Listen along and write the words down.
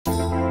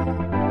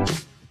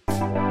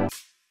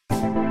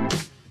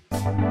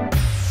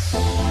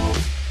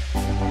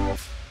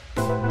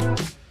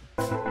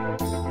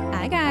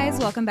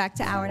welcome back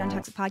to Our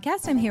Non-Toxic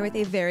Podcast. I'm here with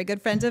a very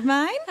good friend of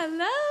mine.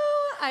 Hello,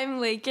 I'm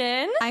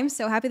Lakyn. I'm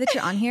so happy that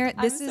you're on here.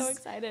 I'm so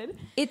excited.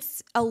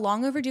 It's a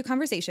long overdue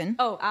conversation.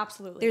 Oh,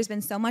 absolutely. There's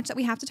been so much that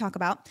we have to talk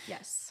about.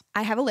 Yes.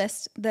 I have a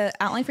list. The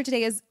outline for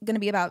today is going to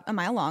be about a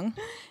mile long.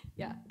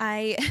 Yeah.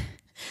 I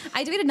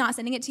debated not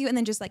sending it to you and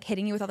then just like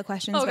hitting you with all the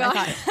questions. Oh, God.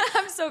 I thought,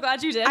 I'm so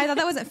glad you did. I thought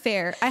that wasn't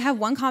fair. I have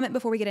one comment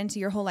before we get into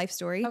your whole life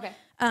story. Okay.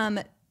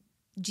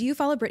 Do you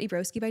follow Brittany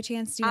Broski by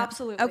chance? Do you know?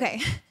 Absolutely.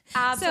 Okay.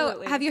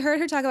 Absolutely. So have you heard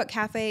her talk about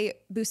Cafe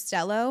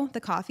Bustelo,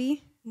 the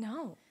coffee?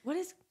 No. What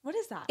is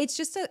that? It's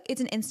just it's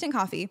an instant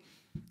coffee,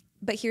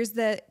 but here's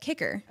the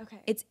kicker.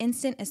 Okay. It's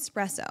instant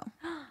espresso.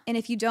 And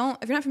if you're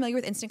not familiar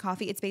with instant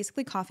coffee, it's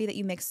basically coffee that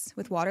you mix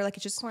with water. Like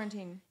it's just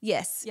Quarantine.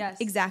 Yes. Yes.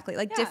 Exactly.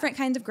 Like different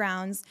kinds of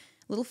grounds,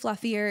 a little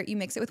fluffier. You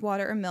mix it with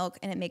water or milk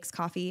and it makes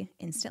coffee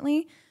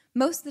instantly.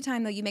 Most of the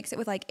time though, you mix it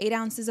with like 8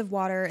 ounces of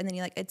water and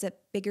then it's a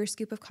bigger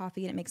scoop of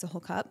coffee and it makes a whole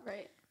cup.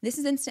 Right. This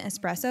is instant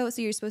espresso. So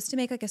you're supposed to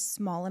make like a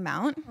small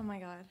amount. Oh my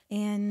God.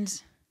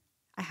 And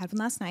I had one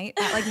last night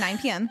at like 9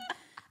 p.m.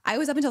 I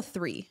was up until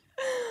 3.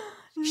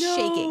 No.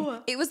 Shaking.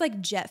 It was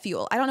like jet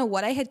fuel. I don't know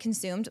what I had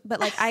consumed, but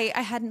like I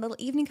had a little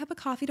evening cup of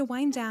coffee to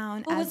wind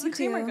down. Oh, as was the you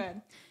creamer do.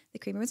 good? The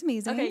creamer was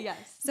amazing. Okay, yes.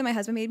 So my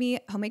husband made me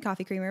homemade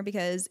coffee creamer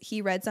because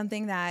he read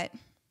something that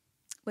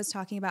was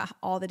talking about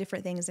all the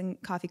different things in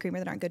coffee creamer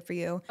that aren't good for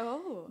you.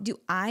 Oh. Do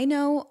I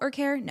know or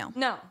care? No.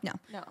 No.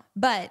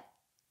 But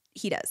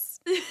he does.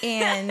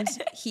 And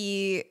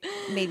he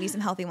made me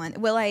some healthy one.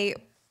 Will I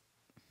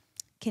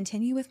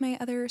continue with my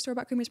other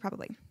store-bought creamers?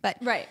 Probably. But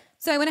Right.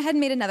 So I went ahead and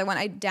made another one.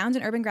 I downed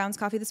an Urban Grounds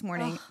coffee this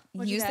morning.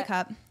 What'd you Used the get?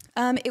 cup.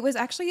 It was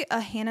actually a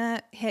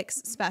Hannah Hicks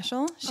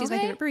special. She's my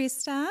Okay. favorite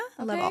barista.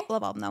 I love Okay. all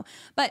of them though.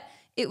 But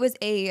it was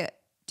a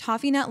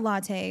toffee nut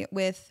latte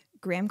with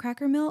graham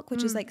cracker milk,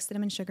 which is like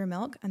cinnamon sugar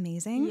milk.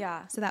 Amazing.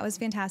 Yeah. So that was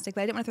fantastic.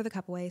 But I didn't want to throw the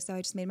cup away, so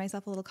I just made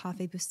myself a little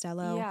coffee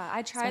Bustelo. Yeah,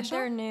 I tried special.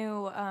 their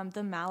new,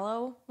 the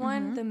mallow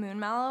one, the moon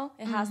mallow.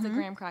 It has the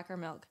graham cracker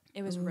milk.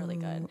 It was really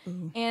good.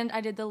 And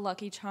I did the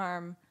Lucky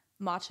Charm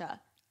matcha.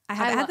 I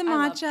haven't had the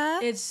love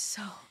matcha. It's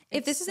so.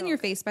 If this is in so your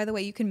good. face, by the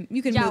way, you can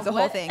move the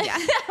whole what? thing. Yeah.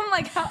 I'm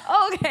like,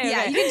 okay.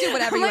 Yeah, you can do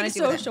whatever you I'm wanna like do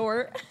so with it.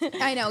 short.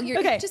 I know. You're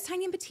Okay. just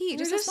tiny and petite. You're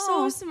just just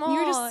so so small.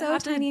 You're just I so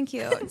have to tiny and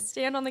cute.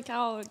 Stand on the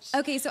couch.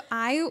 Okay, so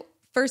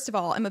first of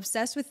all, I'm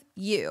obsessed with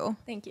you.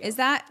 Thank you. Is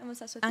that I'm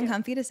obsessed with you.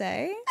 uncomfy to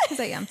say? Because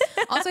I am.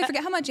 Also, I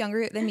forget how much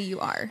younger than me you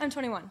are. I'm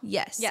 21.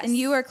 Yes. Yes. And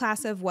you are a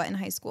class of what in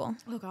high school?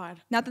 Oh God.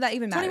 Not that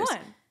even matters.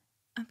 21.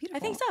 Oh, beautiful. I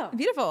think so.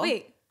 Beautiful.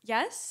 Wait.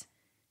 Yes.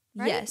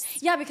 Right? Yes.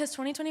 Yeah, because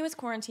 2020 was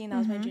quarantine. That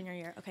was my junior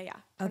year. Okay. Yeah.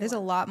 Oh, there's a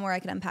lot more I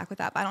could unpack with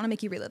that, but I don't want to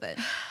make you relive it.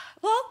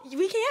 Well,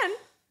 we can.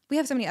 We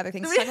have so many other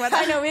things to talk about.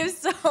 I know we have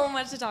so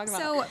much to talk about.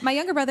 So my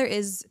younger brother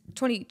is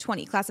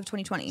 2020, class of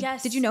 2020.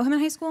 Yes. Did you know him in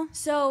high school?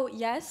 So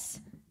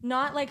yes,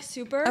 not like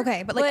super.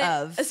 Okay, but like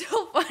of.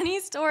 So funny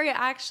story.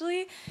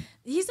 Actually,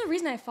 he's the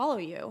reason I follow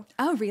you.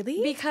 Oh,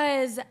 really?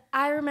 Because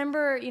I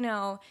remember,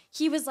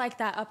 he was like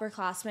that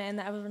upperclassman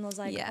that everyone was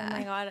like, Yeah. oh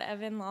my God,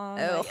 Evan Long.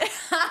 Oh. Like,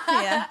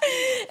 Yeah.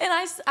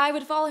 And I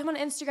would follow him on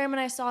Instagram and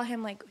I saw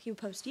him like, he would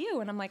post you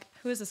and I'm like,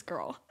 who is this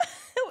girl?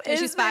 Who is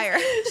She's this? fire.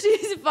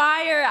 She's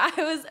fire. I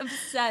was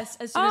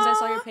obsessed as soon as I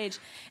saw your page.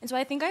 And so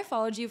I think I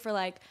followed you for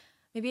like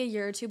maybe a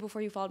year or two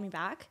before you followed me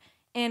back.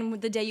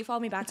 And the day you followed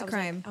me back, It's a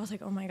crime. I was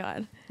like, oh my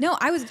God. No,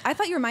 I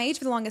thought you were my age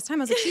for the longest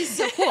time. I was like, she's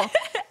so cool.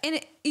 And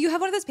you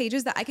have one of those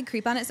pages that I could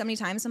creep on it so many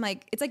times. I'm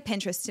like, it's like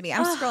Pinterest to me.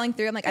 I'm scrolling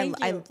through. I'm like, I Thank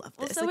love you. this.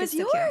 Well, so like, is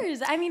it's so cute.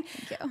 yours. I mean,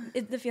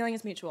 you. the feeling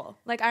is mutual.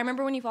 Like I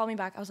remember when you followed me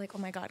back, I was like, oh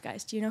my God,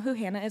 guys, do you know who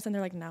Hannah is? And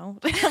they're like, no.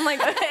 I'm like,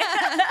 okay.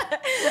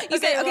 You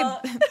say, okay,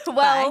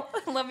 well,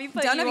 let me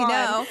put Don't know you if you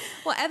on. know.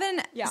 Well,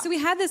 Evan, Yeah. so we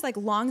had this like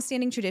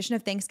long-standing tradition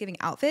of Thanksgiving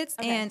outfits,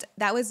 Okay. and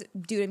that was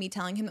due to me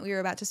telling him that we were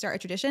about to start a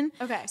tradition.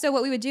 Okay. So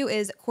what we would do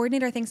is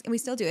coordinate our things, and we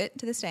still do it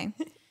to this day.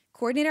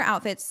 Coordinate our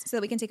outfits so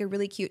that we can take a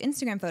really cute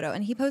Instagram photo.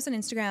 And he posts on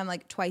Instagram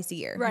like twice a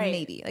year, Right.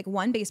 maybe like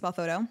one baseball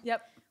photo.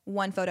 Yep.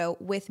 One photo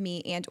with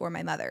me and or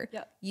my mother,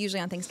 Yep. usually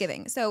on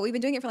Thanksgiving. So we've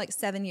been doing it for like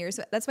 7 years.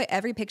 So that's why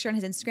every picture on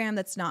his Instagram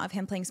that's not of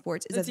him playing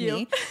sports is It's of you.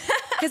 me.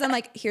 Because I'm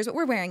like, here's what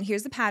we're wearing,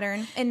 here's the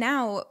pattern. And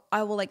now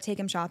I will like take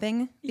him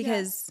shopping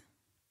because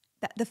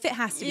the fit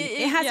has to be,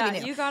 it has to be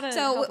new. You gotta so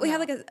help we him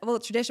have like a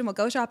tradition. We'll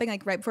go shopping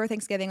like right before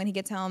Thanksgiving when he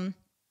gets home,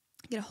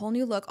 get a whole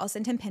new look. I'll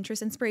send him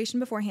Pinterest inspiration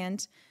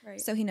beforehand. Right.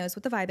 So he knows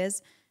what the vibe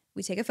is.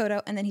 We take a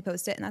photo and then he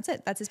posts it and that's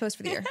it. That's his post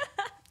for the year.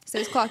 So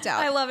he's clocked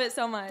out. I love it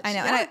so much. I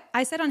know. Yeah. And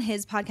I said on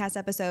his podcast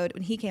episode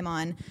when he came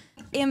on,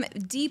 am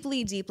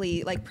deeply,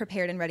 deeply like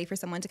prepared and ready for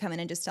someone to come in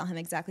and just tell him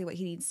exactly what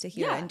he needs to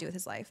hear Yeah. and do with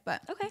his life.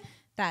 But Okay.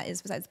 that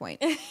is besides the point.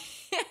 I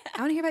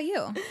want to hear about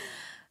you.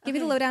 Give me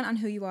the lowdown on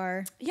who you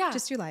are. Yeah.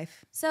 Just your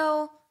life.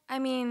 So, I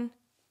mean,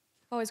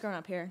 I've always grown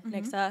up here,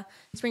 Nixa,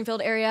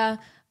 Springfield area.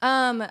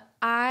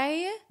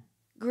 I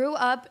grew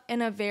up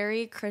in a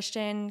very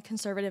Christian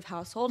conservative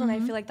household, and I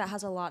feel like that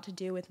has a lot to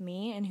do with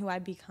me and who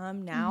I've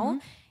become now.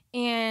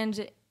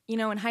 And you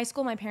know, in high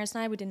school, my parents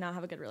and I, we did not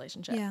have a good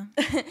relationship. Yeah.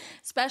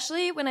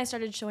 Especially when I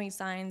started showing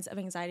signs of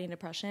anxiety and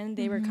depression,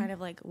 they were kind of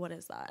like, what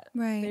is that?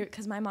 Right.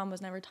 Because my mom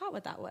was never taught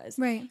what that was.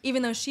 Right.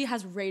 Even though she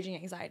has raging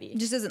anxiety.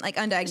 Just isn't like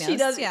undiagnosed. She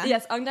does. Yeah.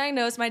 Yes,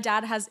 undiagnosed. My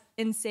dad has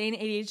insane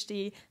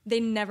ADHD. They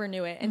never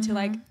knew it until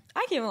like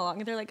I came along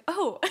and they're like,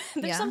 oh,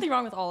 there's something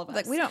wrong with all of us.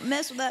 Like, we don't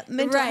mess with that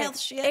mental health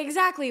shit.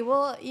 Exactly.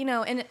 Well, you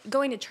know, and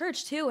going to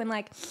church too. And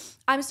like,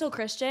 I'm still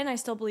Christian. I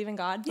still believe in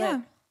God.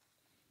 But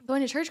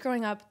going to church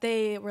growing up,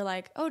 they were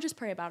like, oh, just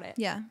pray about it.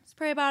 Yeah. Just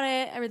pray about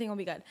it. Everything will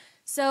be good.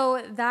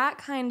 So that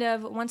kind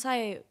of, once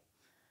I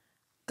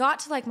got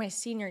to like my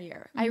senior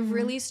year, I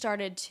really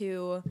started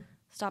to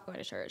stop going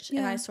to church.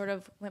 And I sort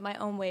of went my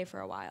own way for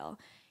a while.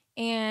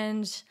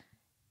 And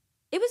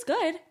it was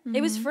good.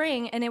 It was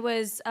freeing. And it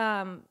was,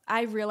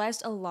 I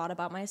realized a lot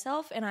about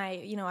myself. And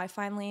I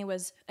finally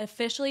was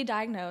officially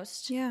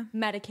diagnosed,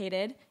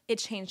 medicated. It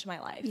changed my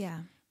life.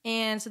 Yeah.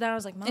 And so then I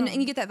was like, Mom. And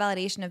you get that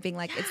validation of being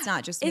like, it's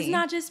not just me. It's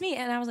not just me.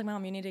 And I was like,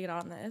 Mom, you need to get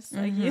on this.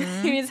 Like, you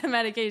need some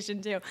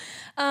medication too.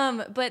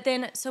 But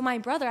then, so my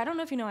brother, I don't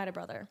know if you know I had a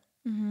brother.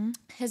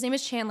 His name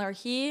is Chandler.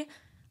 I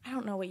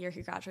don't know what year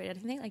he graduated. I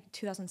think like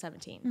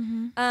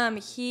 2017.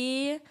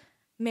 He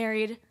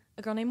married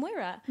a girl named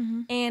Moira.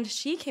 And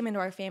she came into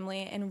our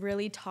family and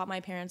really taught my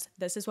parents,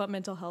 this is what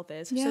mental health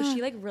is. Yeah. So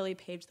she like really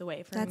paved the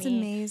way for me. That's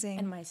amazing.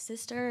 And my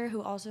sister,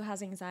 who also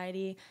has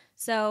anxiety.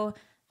 So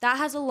that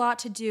has a lot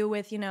to do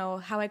with, you know,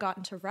 how I got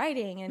into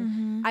writing.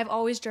 And I've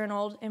always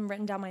journaled and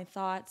written down my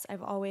thoughts.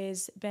 I've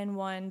always been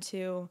one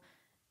to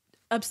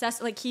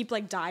obsess, like keep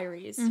like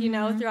diaries, you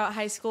know, throughout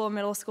high school,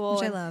 middle school.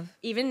 Which I love.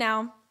 Even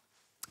now,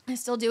 I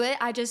still do it.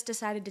 I just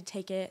decided to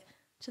take it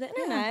to the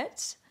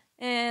internet.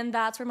 And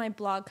that's where my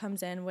blog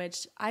comes in,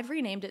 which I've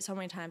renamed it so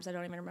many times. I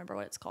don't even remember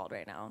what it's called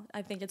right now.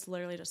 I think it's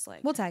literally just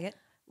like... We'll tag it.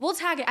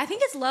 I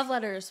think it's Love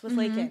Letters with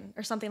Lakyn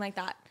or something like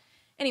that.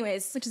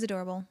 Anyways. Which is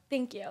adorable.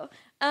 Thank you.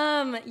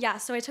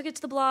 So I took it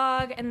to the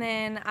blog, and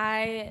then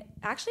a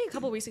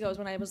couple weeks ago was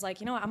when I was like,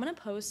 you know what, I'm going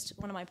to post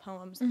one of my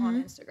poems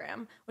on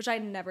Instagram, which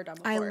I'd never done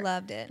before. I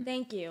loved it.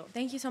 Thank you.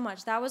 Thank you so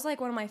much. That was like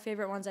one of my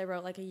favorite ones I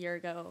wrote like a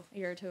year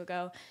or two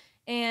ago.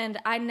 And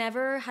I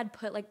never had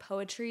put like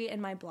poetry in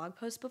my blog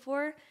post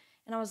before.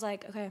 And I was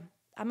like, okay,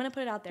 I'm going to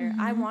put it out there.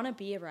 I want to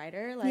be a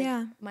writer.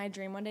 Like my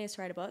dream one day is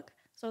to write a book.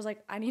 So I was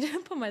like, I need to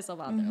put myself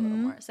out there a little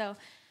more. So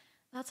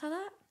that's how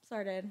that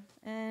started.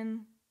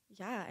 And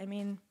yeah, I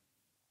mean,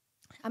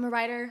 I'm a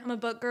writer. I'm a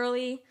book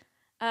girly,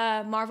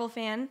 Marvel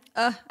fan.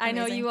 I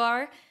know you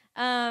are.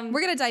 We're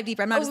going to dive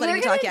deeper. I'm not just letting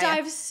you talk yet. We're going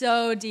to dive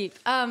so deep.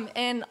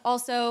 And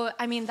also,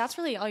 I mean, that's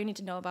really all you need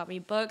to know about me.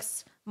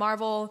 Books,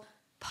 Marvel,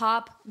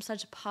 pop. I'm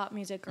such a pop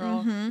music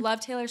girl.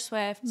 Love Taylor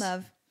Swift.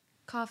 Love.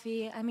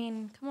 Coffee. I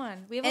mean, come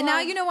on. We have and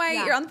now you know why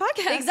you're on the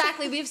podcast.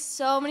 Exactly. We have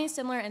so many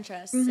similar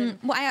interests. And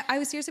well, I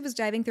was seriously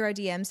diving through our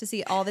DMs to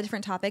see all the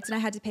different topics, and I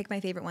had to pick my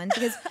favorite ones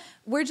because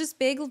we're just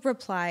big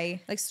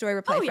story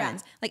reply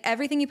friends. Like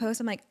everything you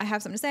post, I'm like, I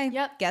have something to say.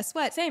 Yep. Guess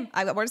what? Same.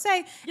 I've got more to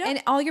say. Yep.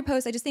 And all your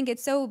posts, I just think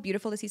it's so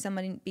beautiful to see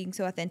someone being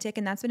so authentic,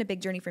 and that's been a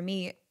big journey for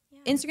me.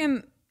 Yeah.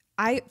 Instagram,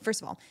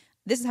 first of all,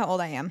 this is how old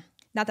I am.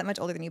 Not that much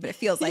older than you, but it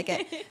feels like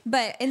it.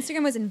 But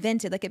Instagram was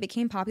invented, like it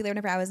became popular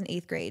whenever I was in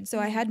 8th grade. So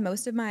I had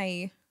most of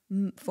my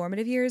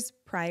formative years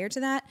prior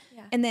to that.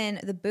 Yeah. And then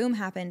the boom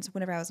happened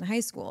whenever I was in high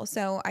school.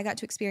 So I got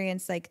to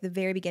experience like the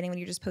very beginning when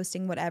you're just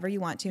posting whatever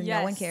you want to,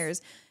 no one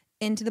cares,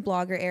 into the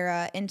blogger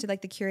era, into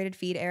like the curated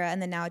feed era,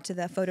 and then now to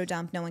the photo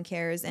dump, no one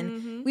cares.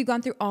 And we've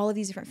gone through all of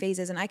these different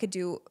phases, and I could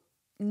do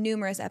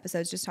numerous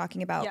episodes just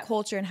talking about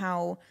culture and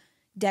how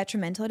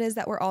detrimental it is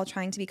that we're all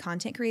trying to be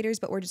content creators,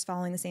 but we're just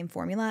following the same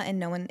formula and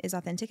no one is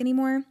authentic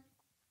anymore.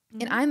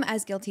 And I'm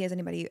as guilty as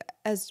anybody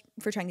as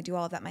for trying to do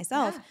all of that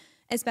myself.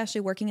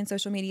 Especially working in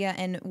social media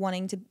and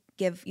wanting to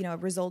give, a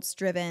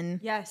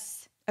results-driven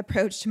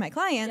approach to my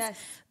clients. Yes.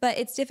 But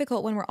it's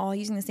difficult when we're all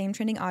using the same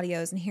trending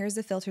audios, and here's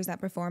the filters that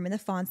perform and the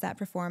fonts that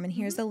perform, and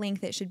here's the link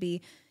that should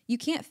be. You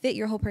can't fit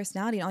your whole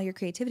personality and all your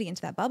creativity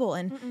into that bubble.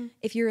 And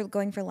if you're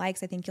going for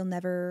likes, I think you'll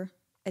never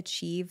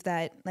achieve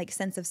that like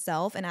sense of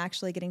self and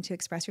actually getting to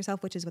express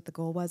yourself, which is what the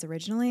goal was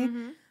originally.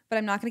 But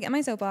I'm not going to get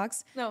my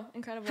soapbox. No,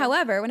 incredible.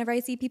 However, whenever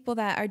I see people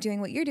that are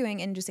doing what you're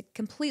doing and just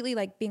completely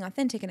like being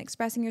authentic and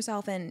expressing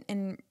yourself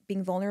and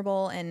being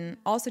vulnerable and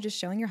also just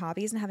showing your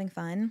hobbies and having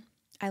fun.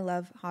 I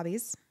love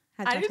hobbies.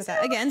 Had talked about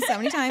that again so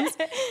many times.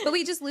 But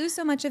we just lose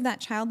so much of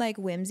that childlike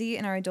whimsy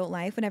in our adult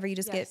life whenever you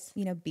just get,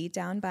 beat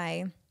down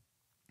by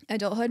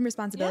adulthood and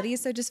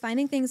responsibilities. So just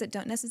finding things that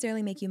don't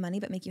necessarily make you money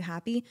but make you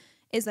happy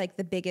is like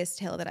the biggest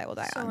hill that I will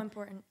die on. So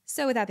important.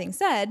 So with that being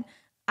said,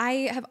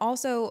 I have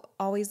also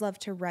always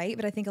loved to write,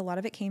 but I think a lot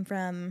of it came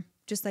from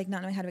just like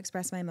not knowing how to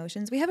express my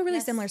emotions. We have a really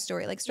similar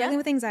story, like struggling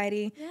with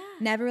anxiety,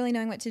 never really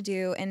knowing what to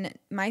do. And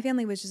my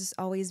family was just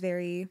always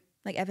very,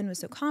 like Evan was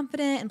so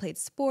confident and played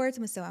sports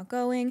and was so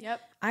outgoing.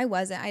 I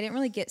wasn't. I didn't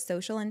really get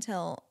social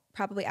until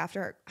probably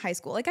after high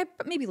school. Like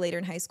maybe later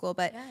in high school,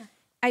 but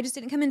I just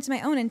didn't come into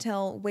my own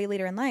until way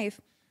later in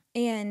life.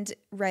 And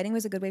writing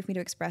was a good way for me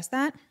to express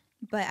that,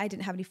 but I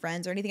didn't have any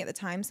friends or anything at the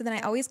time. So then I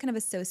always kind of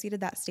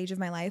associated that stage of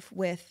my life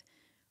with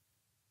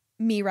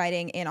me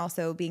writing and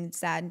also being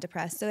sad and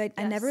depressed. So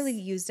I never really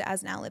used it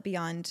as an outlet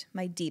beyond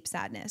my deep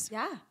sadness.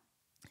 Yeah.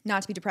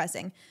 Not to be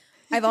depressing.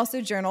 I've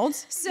also journaled.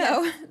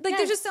 So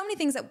there's just so many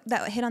things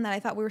that hit on that. I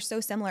thought we were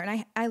so similar.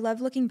 And I love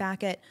looking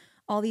back at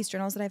all these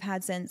journals that I've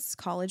had since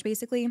college,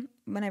 basically,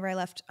 whenever I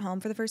left home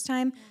for the first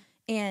time,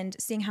 and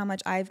seeing how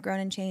much I've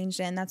grown and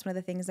changed. And that's one of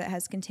the things that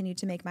has continued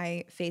to make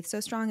my faith so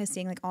strong, is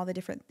seeing like all the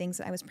different things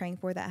that I was praying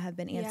for that have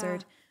been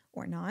answered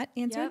or not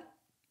answered.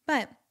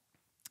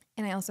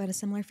 And I also had a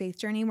similar faith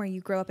journey where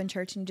you grow up in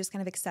church and you just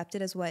kind of accept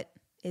it as what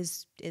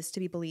is to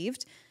be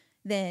believed.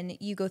 Then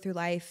you go through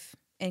life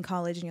in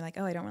college and you're like,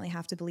 oh, I don't really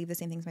have to believe the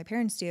same things my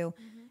parents do.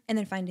 And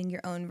then finding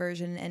your own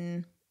version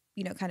and,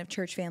 you know, kind of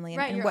church family.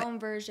 And, your own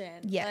version.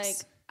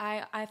 Yes.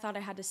 Like I thought I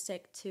had to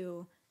stick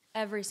to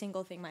every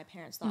single thing my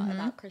parents thought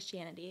about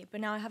Christianity, but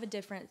now I have a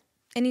different.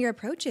 And your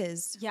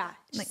approaches. Yeah.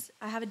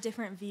 I have a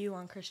different view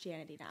on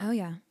Christianity now. Oh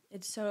yeah.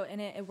 It's so, and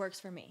it works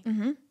for me.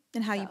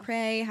 And how you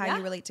pray, how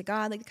you relate to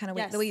God, like kind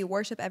of the way you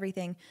worship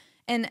everything.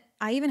 And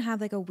I even have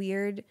like a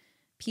weird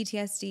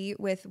PTSD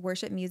with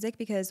worship music,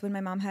 because when my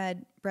mom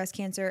had breast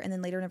cancer and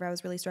then later whenever I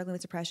was really struggling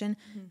with depression,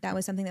 that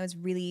was something that was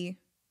really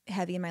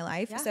heavy in my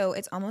life. Yeah. So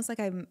it's almost like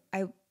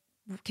I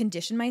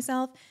conditioned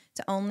myself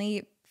to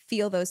only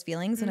feel those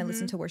feelings when I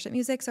listen to worship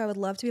music. So I would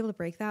love to be able to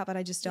break that, but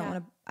I just don't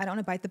want to, I don't want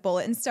to bite the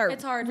bullet and start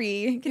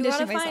reconditioning myself. You got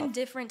to find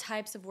different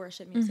types of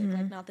worship music,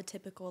 like not the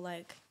typical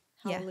like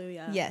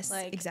hallelujah. Yes,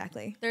 like,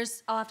 exactly.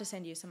 I'll have to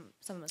send you some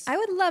of this. I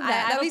would love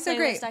that. That'd be so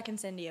great. I can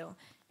send you.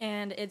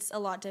 And it's a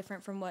lot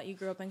different from what you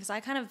grew up in, because I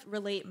kind of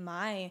relate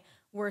my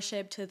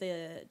worship to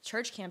the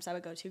church camps I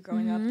would go to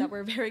growing up that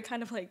were very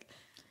kind of like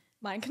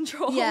mind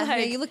control. Yeah,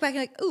 like, you look back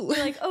and like, ooh.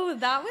 You're like, oh,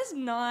 that was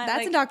not. That's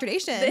like,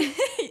 indoctrination.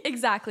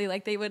 Exactly.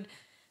 Like they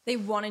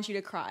wanted you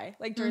to cry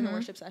like during the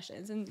worship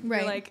sessions. And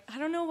you're like, I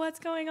don't know what's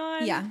going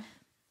on. Yeah.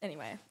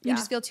 Anyway, you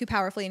just feel too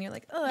powerfully and you're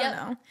like, oh, I don't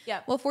know.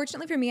 Yeah. Well,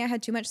 fortunately for me, I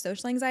had too much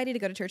social anxiety to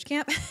go to church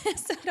camp.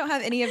 So I don't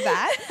have any of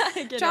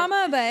that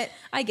trauma, but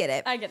I get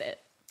it. I get it.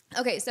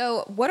 Okay.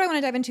 So what do I want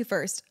to dive into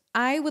first?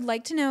 I would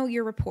like to know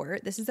your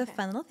report. This is a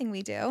fun little thing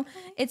we do. Okay.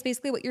 It's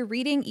basically what you're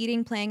reading,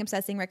 eating, playing,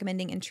 obsessing,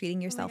 recommending, and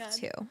treating yourself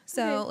to.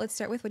 So let's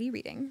start with, what are you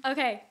reading?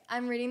 Okay.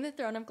 I'm reading the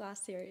Throne of Glass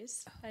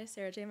series by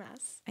Sarah J.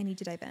 Maas. I need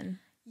to dive in.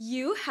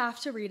 You have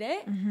to read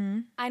it.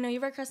 I know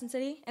you've read Crescent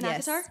City and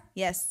ACOTAR.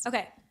 Yes.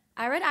 Okay.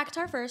 I read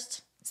ACOTAR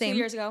first. Same. 2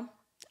 years ago.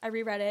 I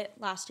reread it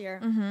last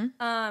year.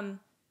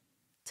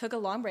 Took a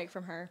long break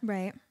from her.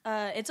 Right.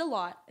 It's a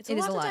lot. It's a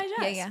lot to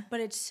digest.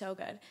 But it's so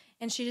good.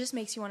 And she just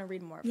makes you want to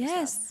read more of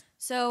her stuff.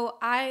 So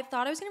I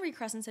thought I was going to read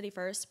Crescent City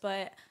first,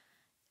 but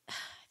I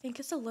think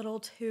it's a little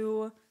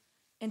too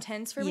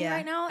intense for me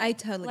right now. I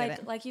totally get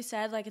it. Like you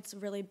said, like it's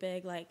really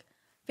big, like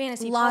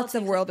fantasy. Lots politics,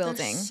 of world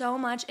building. There's so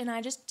much. And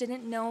I just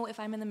didn't know if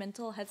I'm in the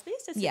mental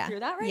headspace to sit through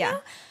that right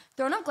now.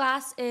 Throne of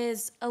Glass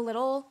is a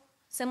little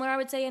similar, I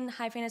would say, in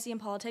high fantasy and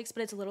politics,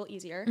 but it's a little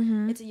easier.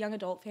 It's a young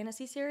adult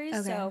fantasy series,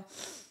 so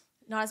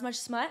not as much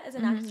smut as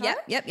an ACOTAR.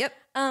 Yep.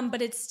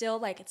 But it's still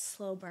like, it's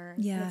slow burn.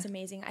 Yeah. And it's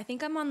amazing. I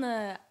think I'm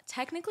on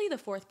technically the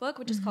 4th book,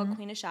 which is called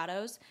Queen of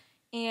Shadows.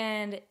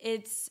 And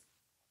it's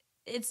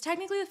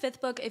technically the 5th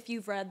book if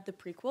you've read the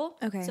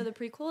prequel. Okay. So the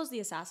prequel is The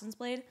Assassin's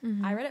Blade.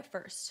 I read it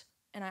first,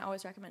 and I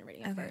always recommend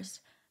reading it first.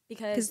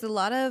 Because a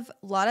lot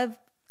of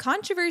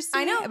controversy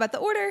about the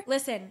order.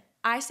 Listen,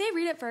 I say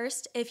read it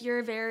first if you're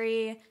a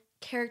very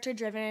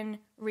character-driven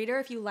reader,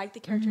 if you like the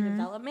character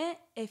development,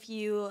 if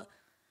you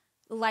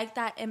like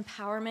that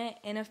empowerment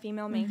in a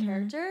female main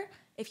character.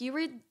 If you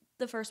read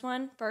the first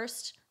one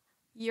first,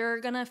 you're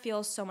gonna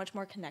feel so much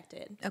more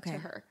connected to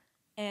her,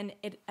 and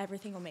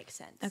everything will make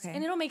sense.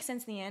 And it'll make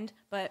sense in the end,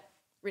 but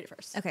read it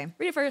first. Read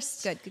it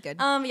first. Good.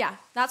 Yeah,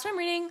 that's what I'm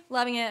reading.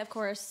 Loving it, of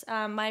course.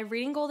 My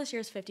reading goal this year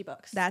is 50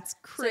 books. That's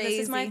crazy. So this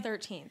is my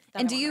 13th.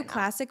 And do you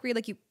classic read,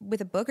 like you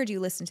with a book, or do you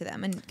listen to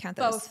them and count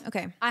those? Both.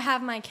 Okay. I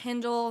have my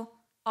Kindle,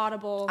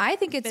 Audible. I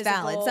think it's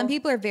valid. Some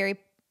people are very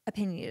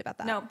opinionated about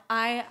that. No,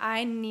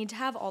 I need to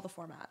have all the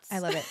formats. I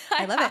love it.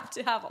 I have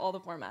to have all the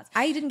formats.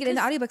 I didn't get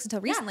into audiobooks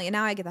until recently, and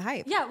now I get the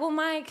hype. Yeah, well,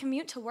 my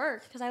commute to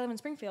work, because I live in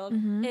Springfield,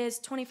 is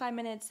 25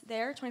 minutes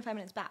there, 25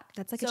 minutes back.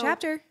 That's like a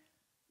chapter.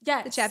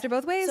 Yes. The chapter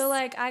both ways. So,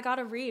 like, I got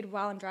to read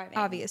while I'm driving.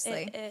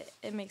 Obviously.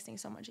 It makes things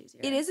so much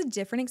easier. It is a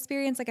different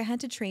experience. Like, I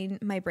had to train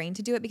my brain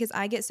to do it because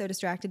I get so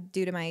distracted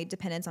due to my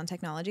dependence on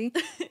technology.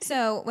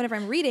 So, whenever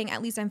I'm reading,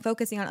 at least I'm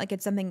focusing on it like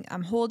it's something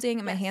I'm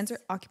holding. My hands are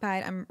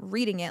occupied. I'm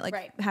reading it,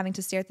 like having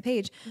to stare at the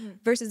page.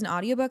 Versus an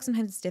audiobook,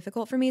 sometimes it's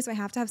difficult for me. So, I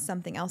have to have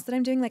something else that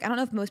I'm doing. Like, I don't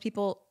know if most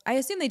people, I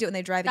assume they do it when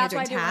they're driving or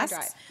doing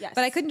tasks.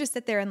 But I couldn't just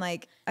sit there and,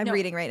 like, I'm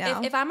reading right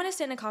now. If I'm going to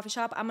sit in a coffee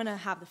shop, I'm going to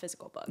have the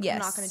physical book. I'm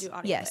not going to do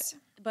audiobook.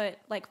 But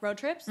like road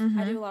trips,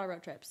 I do a lot of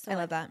road trips. So I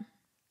love that.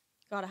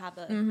 Gotta have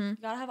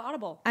gotta have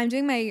Audible. I'm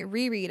doing my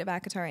reread of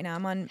ACOTAR right now.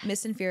 I'm on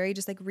Mist and Fury,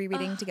 just like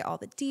rereading to get all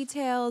the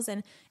details.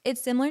 And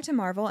it's similar to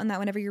Marvel in that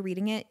whenever you're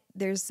reading it,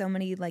 there's so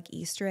many like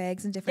Easter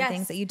eggs and different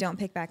things that you don't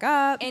pick back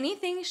up.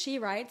 Anything she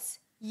writes,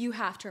 you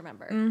have to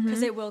remember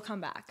because it will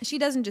come back. She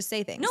doesn't just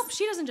say things. Nope,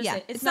 she doesn't just say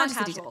it. It's not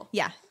casual.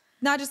 Yeah.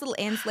 Not just little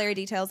ancillary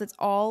details. It's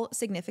all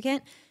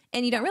significant.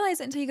 And you don't realize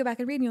it until you go back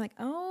and read and you're like,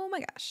 oh my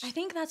gosh. I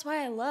think that's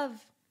why I love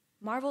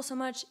Marvel so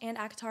much and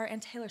ACOTAR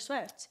and Taylor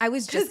Swift. I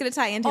was just going to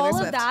tie in Taylor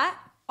Swift.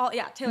 All of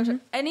that, Taylor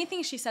Swift.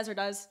 Anything she says or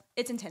does,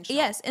 it's intentional.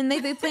 Yes, and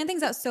they plan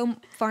things out so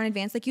far in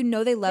advance. Like,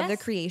 they love their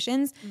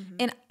creations,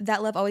 and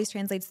that love always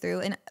translates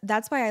through. And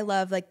that's why I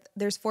love, like,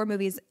 there's 4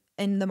 movies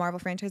in the Marvel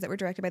franchise that were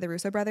directed by the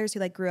Russo brothers, who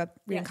like grew up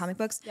reading comic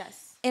books.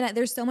 Yes. And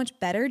they're so much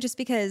better just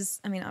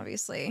because, I mean,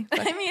 obviously,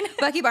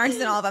 Bucky Barnes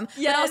is in all of them,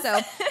 but also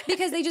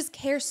because they just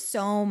care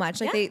so much.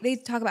 Like they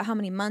talk about how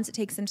many months it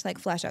takes them to like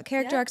flesh out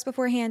character arcs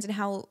beforehand, and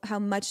how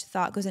much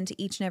thought goes into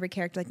each and every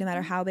character, like no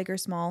matter how big or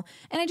small.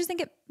 And I just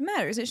think it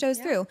matters. It shows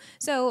through.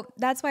 So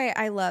that's why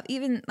I love,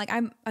 even like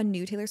I'm a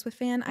new Taylor Swift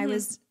fan. I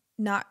was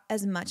not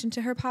as much into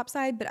her pop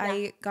side, but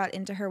I got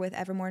into her with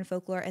Evermore and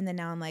Folklore, and then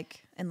now I'm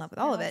like in love with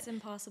all of it. It's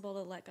impossible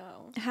to let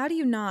go. How do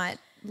you not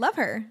love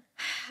her?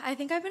 I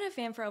think I've been a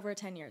fan for over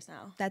 10 years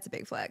now. That's a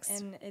big flex.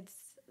 And it's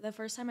the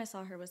first time I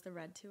saw her was the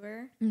Red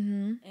Tour,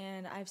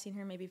 and I've seen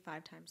her maybe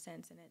 5 times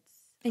since, and it's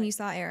and you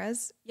saw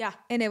Eras,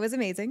 and it was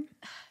amazing.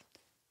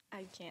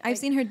 I can't. I've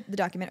seen her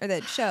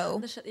the show,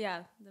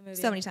 the movie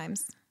so many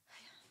times.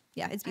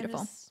 Yeah, it's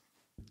beautiful.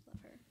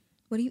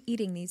 What are you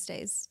eating these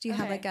days? Do you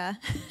have like a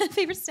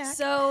favorite snack?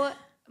 So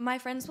my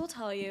friends will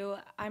tell you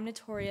I'm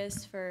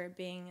notorious for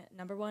being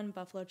 #1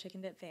 buffalo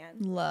chicken dip fan.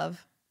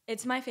 Love.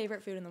 It's my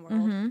favorite food in the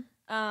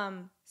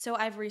world. So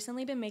I've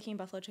recently been making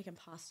buffalo chicken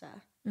pasta.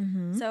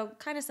 So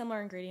kind of similar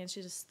ingredients.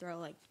 You just throw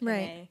like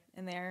penne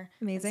in there.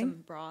 Amazing. And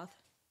some broth.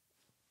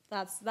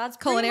 That's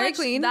culinary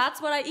queen. That's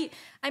what I eat.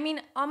 I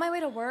mean, on my way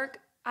to work,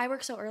 I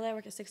work so early. I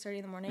work at 6:30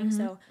 in the morning,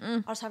 so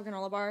I'll just have a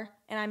granola bar,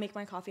 and I make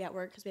my coffee at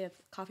work because we have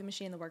a coffee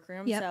machine in the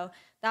workroom. So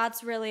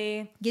that's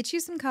really get you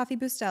some coffee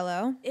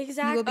Bustelo.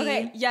 Exactly.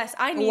 Okay. Yes,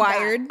 I need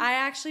that. I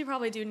actually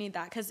probably do need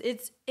that because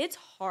it's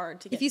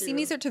hard to get. If you see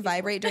me start to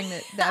vibrate during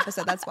the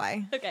episode, that's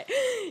why. Okay.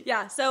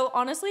 Yeah. So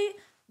honestly,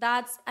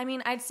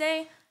 I'd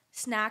say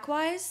snack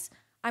wise,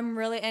 I'm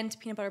really into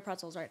peanut butter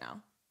pretzels right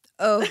now.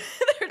 Oh,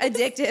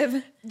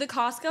 addictive. The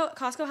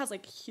Costco has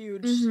like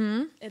huge.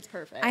 It's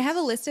perfect. I have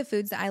a list of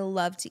foods that I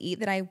love to eat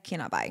that I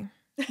cannot buy.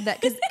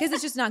 That because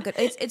it's just not good.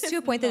 It's to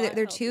a point that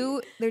they're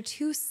too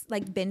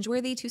like binge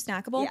worthy, too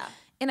snackable. Yeah.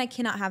 And I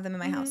cannot have them in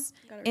my house.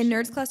 And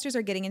Nerds clusters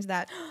are getting into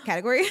that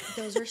category.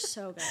 Those are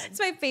so good. It's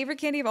my favorite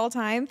candy of all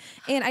time.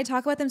 And I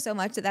talk about them so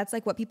much that that's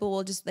like what people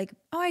will just like,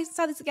 oh, I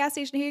saw this at the gas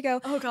station. Here you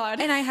go. Oh,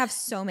 God. And I have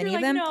so many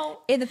of them. No.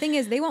 And the thing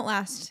is, they won't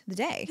last the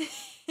day.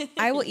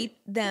 I will eat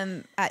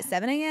them at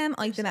 7 a.m.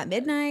 I'll eat them at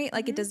midnight.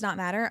 Like, it does not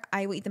matter.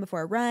 I will eat them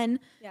before a run.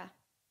 Yeah.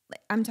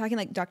 I'm talking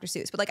like Dr.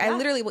 Seuss, but like I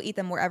literally will eat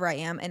them wherever I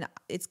am, and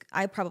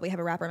I probably have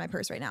a wrapper in my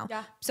purse right now.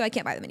 Yeah. So I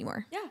can't buy them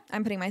anymore. Yeah.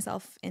 I'm putting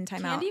myself in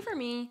timeout. Candy for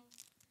me,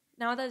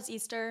 now that it's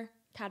Easter,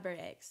 Cadbury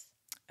eggs.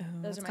 Oh,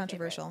 those are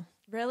controversial.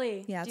 Favorite.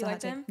 Really? Yeah. Do you like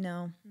them?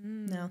 No.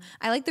 No.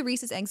 I like the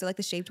Reese's eggs. I like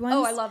the shaped ones.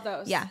 Oh, I love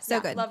those. Yeah. So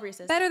good. Love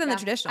Reese's. Better than the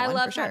traditional one, I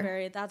love for sure.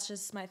 Cadbury. That's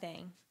just my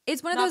thing.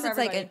 It's one of those that's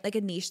like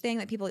a niche thing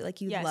that people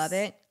like. You love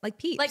it. Like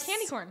Peeps. Like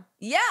candy corn.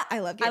 Yeah. I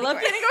love candy corn.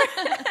 Candy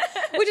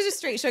corn. Which is just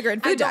straight sugar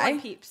and food dye. I don't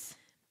like Peeps.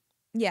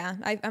 Yeah,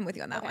 I'm with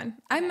you on that one.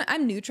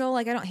 I'm neutral.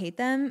 Like, I don't hate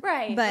them.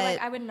 Right. But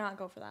like, I would not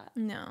go for that.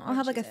 No. I'll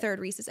have like a third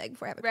Reese's egg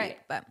before I have a Peep.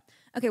 But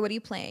okay, what are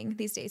you playing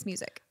these days?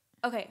 Music.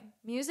 Okay.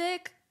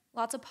 Music,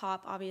 lots of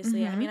pop,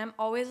 obviously. I mean, I'm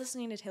always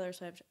listening to Taylor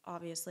Swift,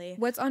 obviously.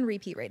 What's on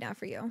repeat right now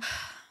for you?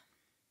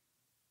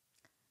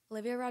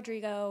 Olivia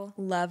Rodrigo.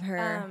 Love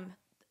her.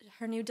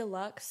 Her new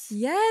deluxe.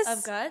 Yes.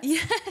 Of Guts.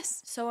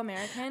 Yes. So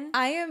American.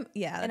 I am.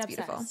 Yeah, that's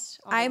beautiful.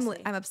 I'm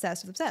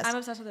obsessed with Obsessed. I'm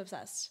obsessed with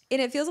Obsessed.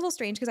 And it feels a little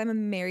strange because I'm a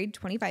married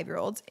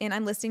 25-year-old and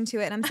I'm listening to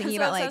it and I'm thinking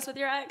about like obsessed with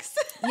your ex.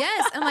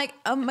 Yes. I'm like,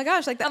 oh my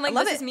gosh, like that. I'm like, I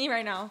love this it. is me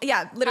right now.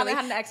 Yeah, literally. I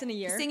haven't had an ex in a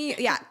year. Singing.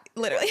 Yeah,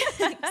 literally.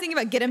 Singing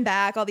about getting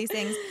back, all these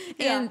things,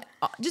 and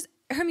just.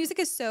 Her music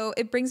is so,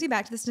 it brings me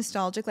back to this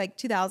nostalgic, like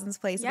 2000s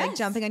place of like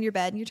jumping on your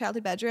bed in your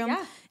childhood bedroom.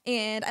 Yeah.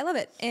 And I love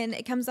it. And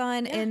it comes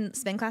on in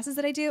spin classes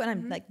that I do. And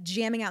I'm like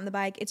jamming out on the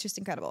bike. It's just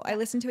incredible. I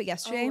listened to it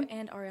yesterday. Oh,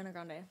 and Ariana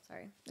Grande.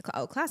 Sorry.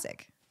 Oh,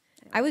 classic.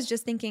 Anyway. I was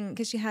just thinking,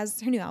 because she has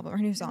her new album, her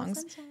new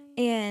songs.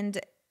 And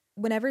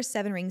whenever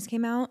Seven Rings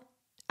came out,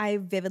 I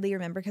vividly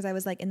remember because I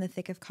was like in the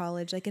thick of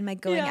college, like in my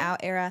going out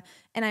era.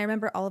 And I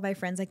remember all of my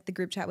friends, like the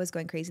group chat was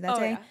going crazy that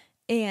day. Yeah.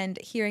 And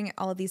hearing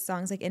all of these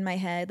songs like in my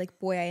head, like,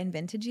 boy, I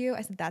invented you.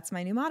 I said, that's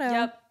my new motto.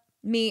 Yep.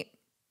 Me,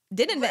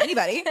 didn't invent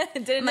anybody.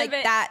 Didn't like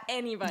invent that,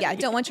 anybody. Yeah,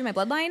 don't want you in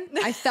my bloodline.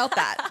 I felt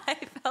that. I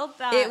felt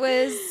that. It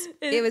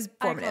was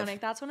formative. Iconic.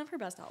 That's one of her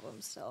best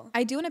albums still.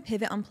 I do want to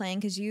pivot on playing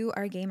because you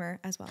are a gamer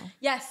as well.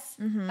 Yes.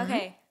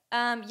 Okay.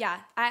 Yeah.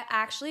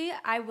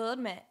 I will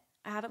admit,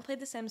 I haven't played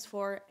The Sims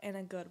 4 in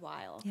a good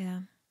while.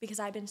 Yeah. Because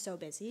I've been so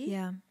busy.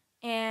 Yeah.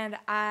 And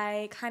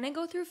I kind of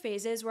go through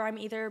phases where I'm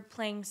either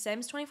playing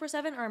Sims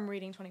 24/7 or I'm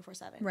reading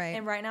 24/7. Right.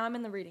 And right now I'm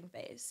in the reading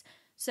phase.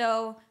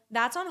 So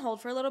that's on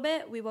hold for a little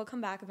bit. We will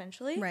come back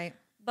eventually. Right.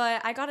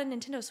 But I got a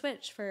Nintendo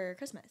Switch for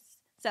Christmas.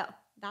 So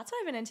that's what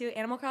I've been into.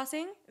 Animal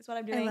Crossing is what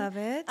I'm doing. I love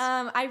it.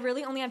 I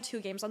really only have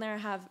 2 games on there. I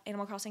have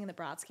Animal Crossing and the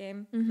Bratz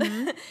game.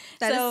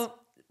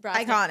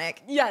 iconic.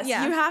 Yes, you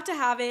have to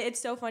have it. It's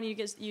so funny.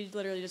 You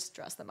literally just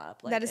dress them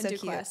up. Like, that is and so do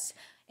cute. quests.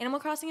 Animal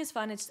Crossing is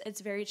fun.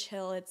 It's very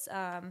chill. It's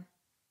I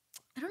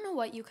don't know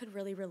what you could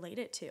really relate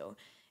it to.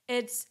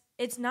 It's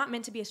not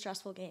meant to be a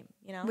stressful game,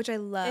 you know? Which I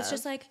love. It's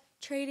just like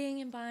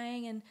trading and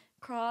buying and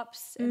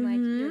crops and like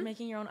you're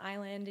making your own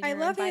island and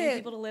you're inviting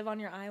people to live on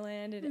your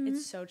island and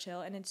it's so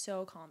chill and it's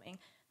so calming.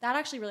 That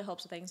actually really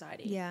helps with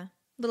anxiety. Yeah.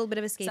 A little bit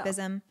of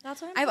escapism. So,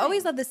 that's what I've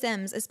always loved The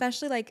Sims,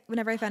 especially like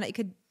whenever I found out you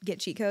could get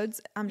cheat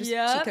codes. I'm just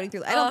cheat coding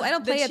through. I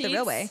don't play it the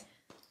real way.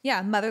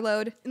 Yeah,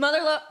 Motherload.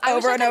 I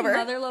wish I could over.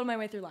 Motherload my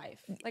way through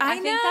life. Like, I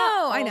think know,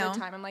 that all I know. the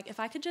time. I'm like, if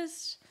I could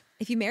just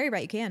If you marry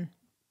right, you can.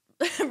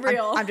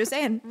 real. I'm just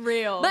saying.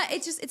 Real. But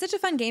it's such a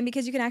fun game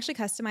because you can actually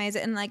customize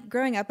it. And like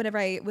growing up, whenever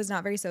I was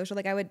not very social,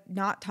 like I would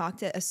not talk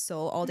to a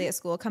soul all day at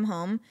school, come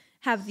home,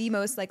 have the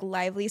most like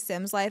lively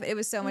Sims life. It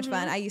was so much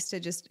fun. I used to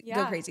just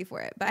go crazy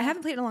for it. But I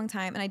haven't played it in a long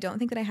time and I don't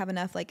think that I have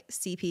enough like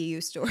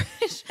CPU storage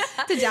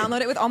to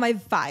download it with all my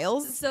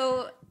files.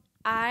 So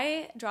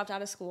I dropped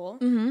out of school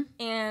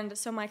and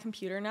so my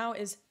computer now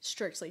is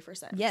strictly for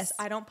Sims. Yes.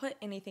 I don't put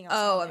anything else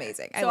Oh, on there.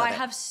 amazing. So I I love it.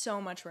 have so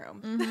much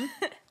room.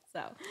 So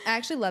I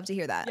actually love to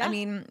hear that. Yeah. I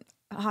mean,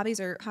 hobbies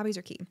are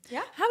key.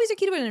 Yeah. Hobbies are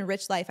key to an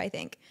enriched life, I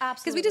think.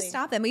 Absolutely. Because we just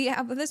stop them. We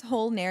have this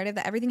whole narrative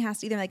that everything has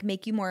to either like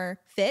make you more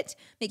fit,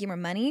 make you more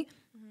money,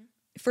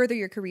 further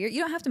your career. You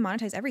don't have to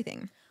monetize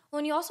everything. Well,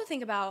 and you also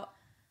think about,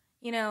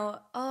 you know,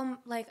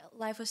 like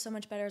life was so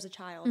much better as a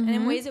child. And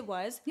in ways it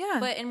was. Yeah.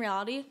 But in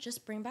reality,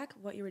 just bring back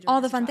what you were doing. All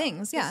as the a fun child.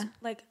 things, yeah.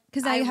 Like,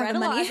 'Cause now I you have read the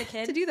a lot money as a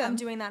kid. to do them. I'm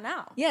doing that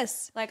now.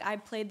 Yes. Like I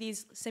played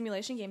these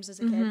simulation games as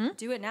a kid.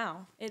 Do it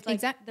now. It's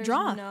like there's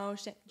Draw. no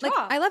shame. Like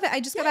Draw. I love it.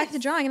 I just go back to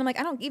drawing and I'm like,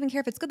 I don't even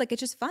care if it's good. Like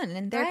it's just fun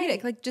and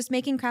therapeutic. Right. Like just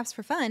making crafts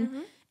for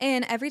fun.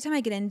 And every time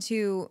I get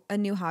into a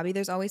new hobby,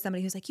 there's always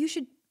somebody who's like, you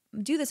should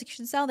do this. Like, you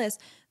should sell this.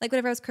 Like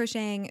whenever I was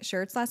crocheting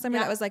shirts last summer,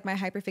 that was like my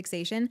hyper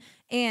fixation.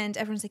 And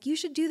everyone's like, you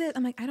should do this.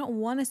 I'm like, I don't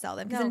want to sell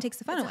them because then it takes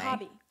the fun it's away. a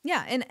hobby.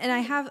 Yeah. And I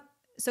have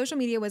social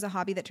media was a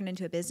hobby that turned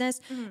into a business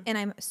and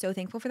I'm so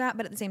thankful for that.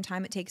 But at the same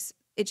time,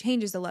 it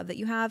changes the love that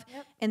you have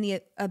and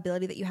the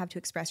ability that you have to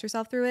express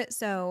yourself through it.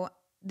 So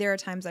there are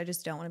times I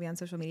just don't want to be on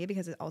social media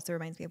because it also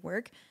reminds me of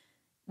work.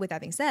 With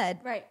that being said,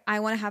 I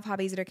want to have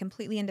hobbies that are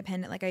completely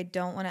independent. Like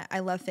I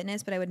love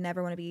fitness, but I would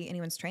never want to be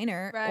anyone's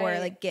trainer or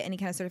like get any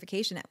kind of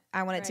certification.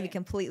 I want it to be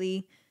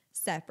completely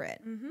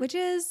separate, which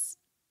is,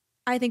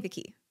 I think, the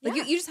key. Like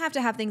you just have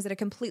to have things that are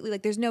completely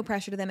like, there's no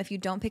pressure to them. If you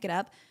don't pick it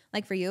up,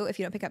 like for you, if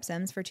you don't pick up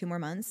Sims for 2 more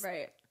months,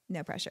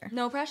 no pressure.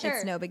 No pressure.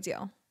 It's no big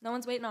deal. No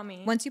one's waiting on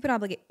me. Once you put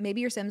maybe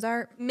your Sims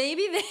are.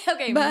 Maybe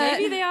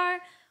they are.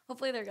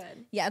 Hopefully they're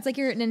good. Yeah, it's like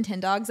your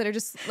Nintendogs that are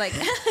just like,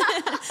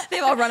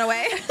 they've all run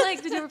away.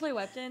 Like, did you ever play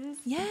Webkins?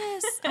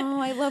 Yes. Oh,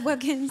 I love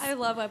Webkins. I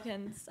love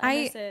Webkins.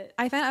 I miss it.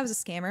 I found I was a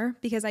scammer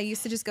because I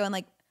used to just go and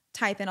like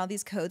type in all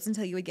these codes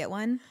until you would get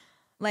one.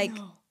 Like,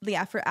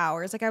 yeah, for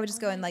hours. Like I would just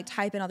go and like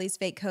type in all these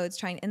fake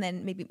codes and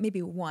then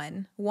maybe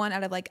one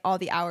out of like all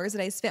the hours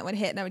that I spent would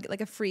hit and I would get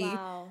like a free,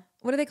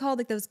 what are they called?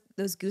 Like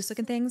those goose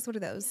looking things? What are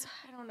those?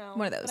 I don't know.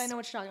 One of those. But I know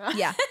what you're talking about.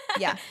 Yeah.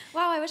 Yeah.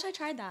 Wow. I wish I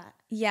tried that.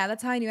 Yeah.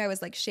 That's how I knew I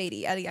was like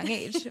shady at a young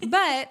age,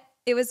 but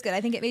it was good.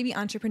 I think it made me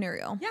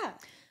entrepreneurial. Yeah.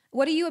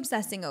 What are you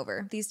obsessing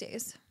over these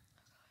days?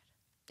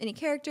 Any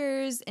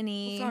characters?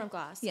 Any Throne of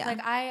Glass. Yeah. Like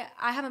I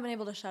haven't been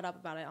able to shut up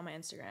about it on my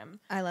Instagram.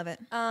 I love it.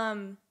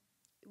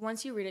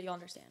 Once you read it, you'll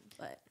understand.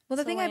 But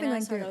the thing I've been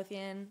going through,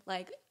 Sardothian,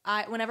 like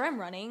whenever I'm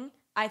running,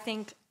 I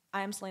think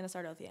I am Selena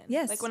Sardothian.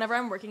 Yes. Like whenever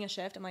I'm working a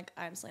shift, I'm like,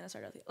 I'm Selena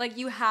Sardothian. Like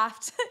you have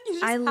to,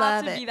 I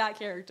love be that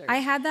character. I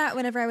had that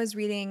whenever I was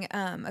reading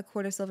A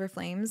Court of Silver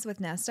Flames with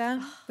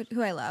Nesta,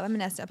 who I love. I'm a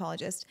Nesta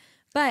apologist.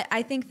 But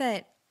I think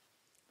that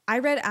I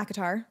read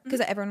ACOTAR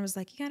because everyone was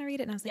like, you gotta read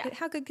it. And I was like,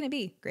 how good can it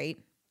be?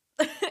 Great.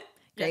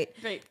 Great.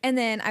 Great. And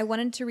then I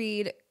wanted to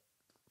read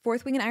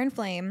Fourth Wing and Iron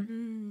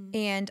Flame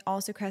and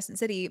also Crescent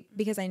City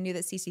because I knew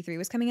that CC3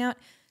 was coming out.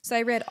 So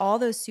I read all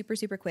those super,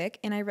 super quick.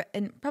 And I read,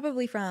 and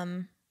probably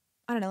from,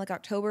 I don't know, like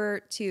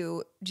October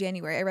to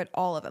January, I read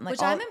all of them. Like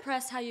Which I'm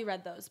impressed how you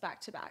read those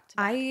back to back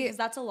because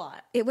that's a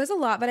lot. It was a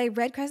lot, but I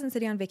read Crescent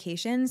City on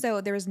vacation.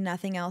 So there was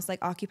nothing else like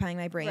occupying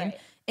my brain. Right.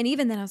 And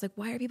even then I was like,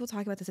 why are people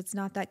talking about this? It's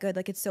not that good.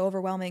 Like it's so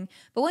overwhelming.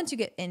 But once you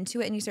get into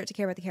it and you start to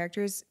care about the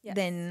characters,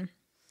 then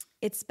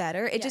it's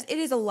better. It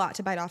is a lot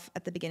to bite off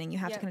at the beginning. You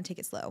have to kind of take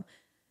it slow.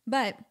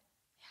 But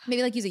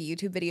maybe like use a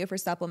YouTube video for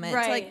supplement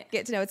to like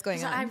get to know what's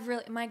going on.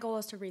 My goal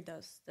is to read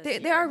those.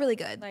 They are really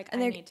good. Like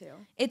and I need to.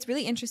 It's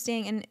really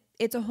interesting and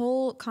it's a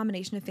whole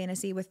combination of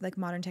fantasy with like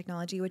modern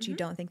technology, which you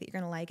don't think that you're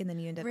gonna like, and then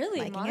you end up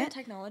liking modern it.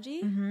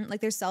 technology.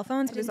 Like there's cell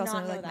phones, but there's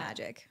also like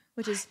magic,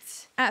 which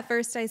is at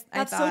first I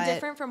that's thought, so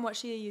different from what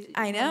she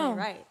I know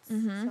writes. So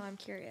I'm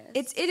curious.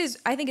 It is.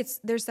 I think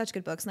there's such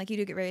good books, and like you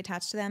do get very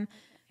attached to them,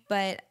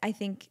 but I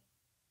think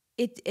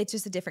it's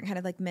just a different kind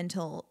of like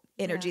mental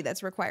energy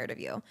that's required of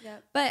you.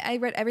 Yep. But I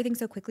read everything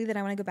so quickly that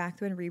I want to go back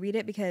through and reread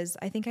it because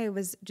I think I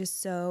was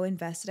just so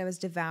invested. I was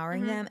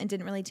devouring them and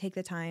didn't really take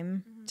the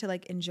time to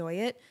like enjoy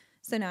it.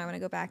 So now I want to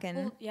go back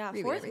and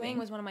reread Fourth everything. Wing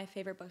was one of my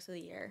favorite books of the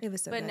year. It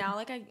was so but good. now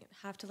like I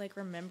have to like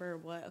remember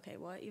what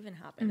even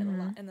happened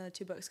in the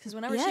 2 books, because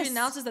whenever she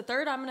announces the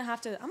third, I'm gonna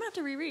have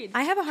to reread.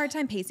 I have a hard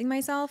time pacing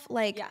myself.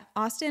 Like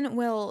Austin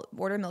will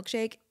order a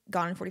milkshake,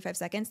 gone in 45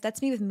 seconds.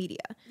 That's me with media.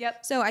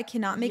 Yep. So I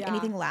cannot make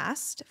anything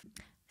last.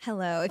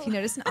 Hello. If you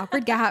notice an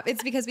awkward gap,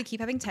 it's because we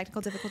keep having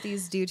technical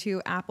difficulties due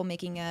to Apple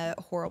making a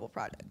horrible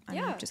product.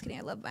 I'm just kidding.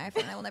 I love my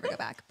iPhone. I will never go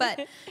back.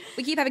 But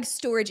we keep having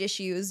storage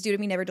issues due to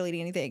me never deleting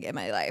anything in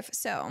my life.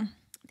 So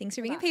thanks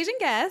for being a patient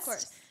guest. Of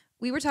course.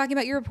 We were talking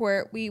about your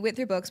report. We went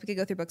through books. We could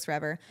go through books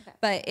forever. Okay.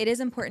 But it is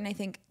important, I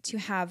think, to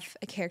have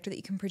a character that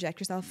you can project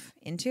yourself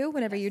into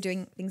whenever you're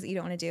doing things that you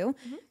don't want to do.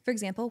 For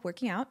example,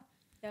 working out.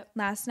 Yep.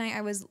 Last night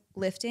I was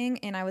lifting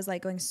and I was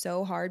like going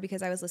so hard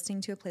because I was listening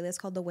to a playlist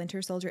called The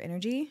Winter Soldier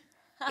Energy.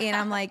 And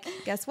I'm like,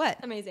 guess what?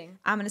 Amazing.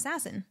 I'm an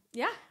assassin.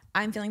 Yeah.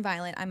 I'm feeling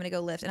violent. I'm going to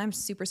go lift. And I'm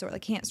super sore.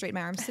 Like, can't straighten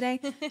my arms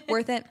today.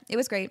 Worth it. It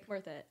was great.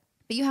 Worth it.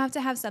 But you have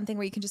to have something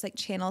where you can just like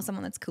channel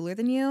someone that's cooler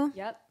than you.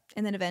 Yep.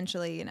 And then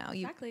eventually, you know,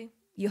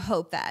 you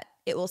hope that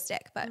it will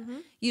stick. But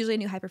usually a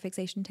new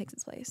hyperfixation takes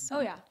its place. So. Oh,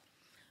 yeah.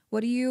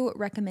 What are you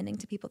recommending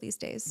to people these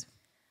days?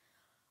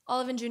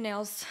 Olive and June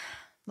nails.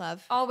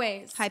 Love.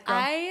 Always. Hype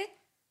girl.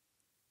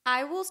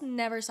 I will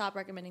never stop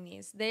recommending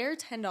these. They're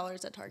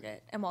 $10 at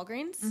Target and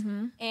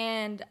Walgreens.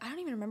 And I don't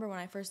even remember when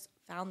I first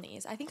found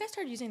these. I think I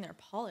started using their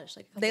polish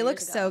like a couple They look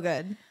years ago. so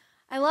good.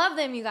 I love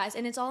them, you guys.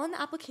 And it's all in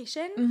the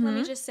application. Let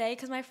me just say,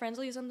 because my friends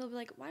will use them. They'll be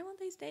like, why won't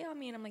they stay on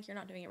me? And I'm like, you're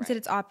not doing it right. Said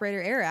it's operator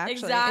error, actually.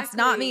 Exactly. It's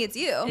not me, it's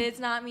you. It's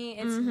not me,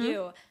 it's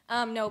you.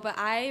 No, but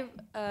I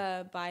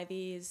buy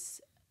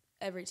these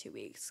every 2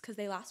 weeks because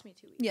they last me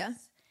 2 weeks. Yeah.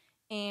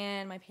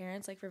 And my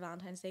parents, like for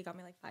Valentine's Day, got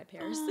me like 5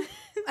 pairs.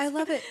 I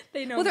love it.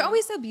 They know. Well, they're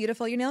always so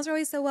beautiful. Your nails are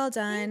always so well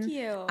done. Thank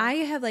you. I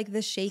have like the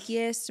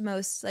shakiest,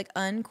 most like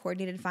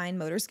uncoordinated fine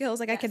motor skills.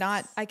 Like I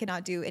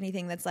cannot do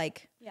anything that's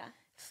like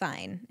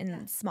fine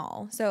and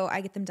small. So I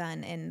get them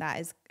done, and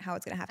that is how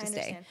it's gonna have to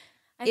stay.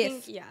 I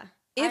think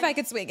if I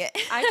could swing it.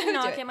 I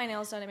cannot get my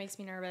nails done. It makes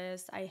me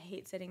nervous. I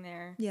hate sitting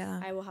there.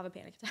 Yeah. I will have a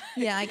panic attack.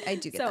 Yeah, I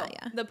do get that,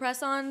 yeah. The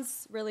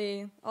press-ons,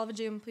 really, Olive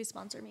June, please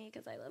sponsor me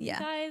because I love you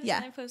guys. Yeah.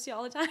 And I post you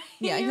all the time.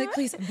 Yeah, you're like,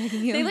 please, I'm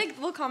begging you. They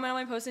like will comment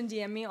on my post and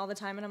DM me all the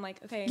time, and I'm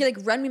like, okay. You're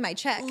like, run me my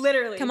check.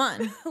 Literally. Come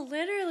on.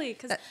 Literally.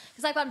 Because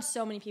I've gotten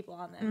so many people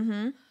on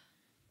them.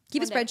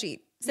 Keep a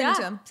spreadsheet. Send it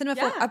to them. Send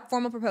them a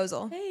formal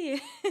proposal.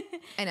 Hey.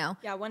 I know.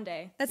 Yeah, one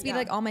day. That's me,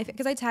 like all my,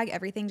 because I tag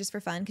everything just for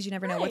fun because you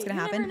never know what's going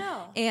to happen. You never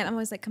know. And I'm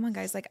always like, come on,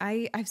 guys. Like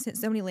I've sent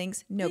so many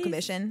links, no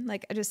commission.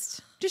 Like just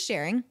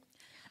sharing.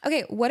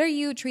 Okay, what are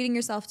you treating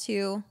yourself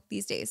to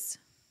these days?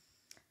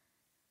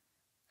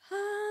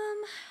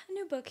 A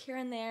new book here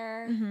and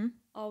there.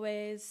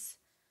 Always.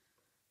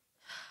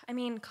 I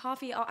mean,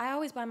 coffee. I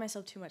always buy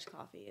myself too much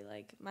coffee.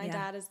 Like my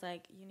dad is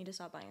like, you need to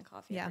stop buying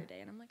coffee every day,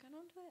 and I'm like, I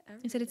don't do it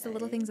every day. He said it's the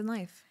little things in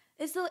life.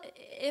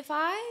 If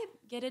I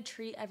get a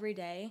treat every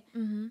day,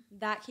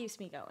 that keeps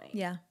me going.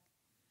 Yeah.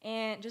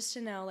 And just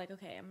to know, like,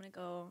 okay, I'm gonna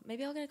go.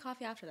 Maybe I'll get a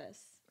coffee after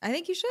this. I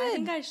think you should. I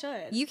think I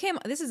should.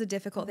 This is a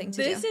difficult thing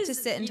to do. To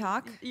sit and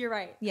talk. You're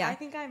right. Yeah. I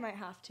think I might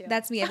have to.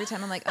 That's me every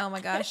time. I'm like, oh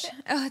my gosh.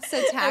 Oh, it's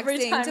so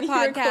taxing to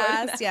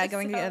podcast. Yeah,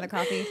 going to get another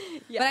coffee.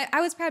 Yeah. But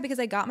I was proud because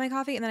I got my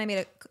coffee and then I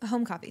made a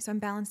home coffee. So I'm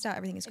balanced out.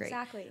 Everything is great.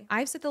 Exactly.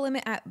 I've set the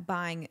limit at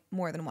buying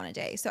more than one a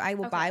day. So I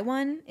will buy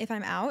one if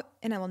I'm out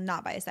and I will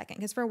not buy a second.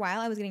 Because for a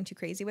while I was getting too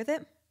crazy with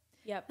it.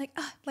 Yep. Like,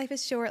 life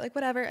is short. Like,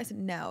 whatever. I said,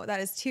 no,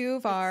 that is too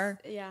far.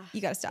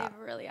 You got to stop.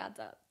 It really adds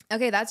up.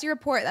 Okay, that's your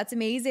report. That's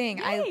amazing.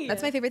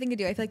 That's my favorite thing to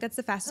do. I feel like that's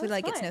the fastest way to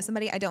like get to know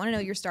somebody. I don't want to know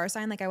your star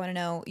sign. Like I want to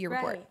know your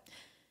report.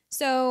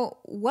 So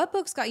what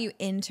books got you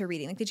into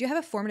reading? Like, did you have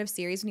a formative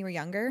series when you were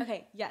younger?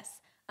 Okay, yes.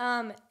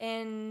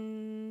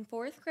 In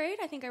 4th grade,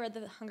 I think I read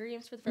The Hunger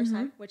Games for the first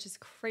time, which is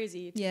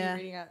crazy to be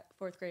reading at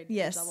 4th grade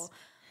level.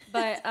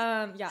 But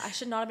I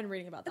should not have been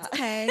reading about that.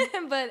 Okay.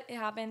 But it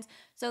happens.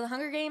 So The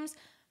Hunger Games,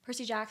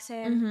 Percy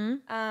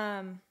Jackson,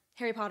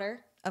 Harry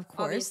Potter. Of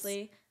course.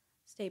 Obviously.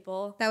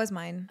 Staple. That was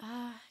mine.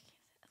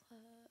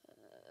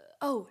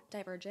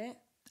 Divergent.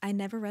 I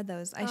never read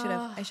those. I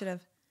should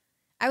have.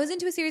 I was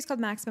into a series called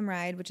Maximum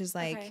Ride, which is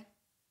like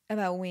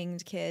about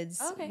winged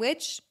kids,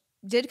 which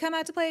did come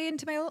out to play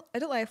into my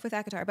adult life with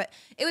Akatar, but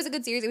it was a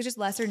good series. It was just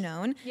lesser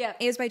known. Yeah.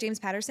 It was by James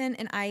Patterson,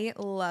 and I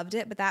loved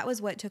it, but that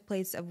was what took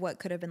place of what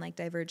could have been like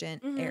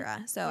Divergent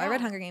era. So I read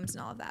Hunger Games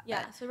and all of that.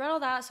 Yeah, so I read all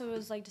that, so it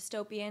was like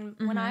dystopian.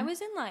 When I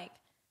was in like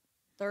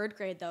 3rd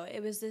grade, though,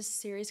 it was this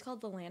series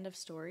called The Land of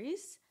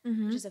Stories,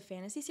 which is a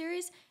fantasy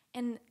series,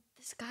 and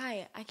this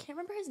guy, I can't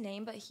remember his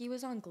name, but he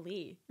was on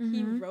Glee.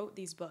 He wrote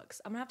these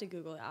books. I'm gonna have to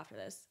Google it after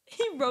this.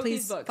 He wrote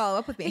these books. Follow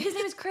up with me. His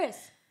name is Chris.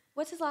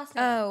 What's his last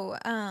name? Oh,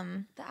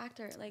 the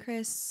actor, like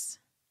Chris.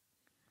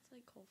 It's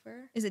like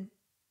Colfer. Is it?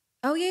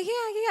 Oh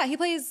yeah. He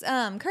plays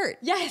Kurt.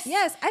 Yes.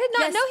 I did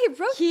not know he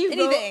wrote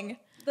anything.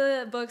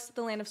 The books,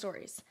 The Land of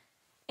Stories.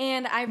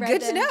 And I read them.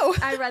 Good to know.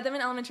 I read them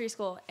in elementary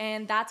school,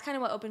 and that's kind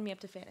of what opened me up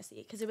to fantasy,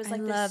 because it was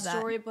like this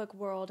storybook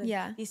world,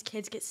 and these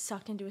kids get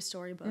sucked into a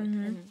storybook.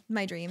 And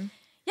my dream.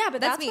 Yeah,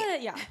 but that's me.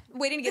 what, yeah.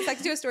 Waiting to get sucked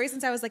into a story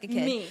since I was like a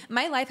kid. Me.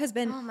 My life has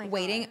been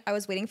waiting. God. I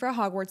was waiting for a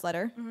Hogwarts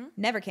letter.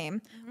 Never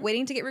came.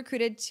 Waiting to get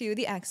recruited to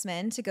the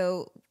X-Men to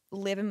go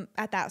live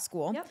at that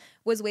school. Yep.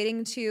 Was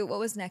waiting to, what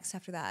was next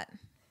after that?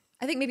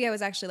 I think maybe I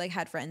was actually like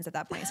had friends at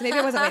that point. So maybe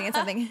I wasn't waiting at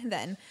something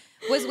then.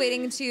 Was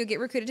waiting to get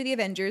recruited to the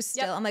Avengers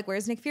still. Yep. I'm like,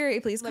 where's Nick Fury?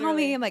 Please call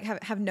Literally. me. I'm like,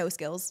 have no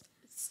skills.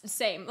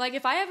 Same. Like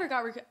if I ever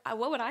got,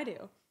 what would I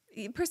do?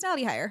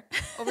 Personality higher.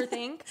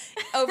 Overthink?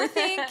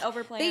 Overthink.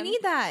 Overplan. They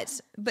need that.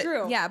 But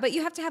True. yeah, but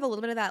you have to have a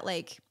little bit of that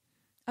like,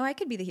 oh, I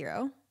could be the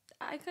hero.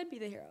 I could be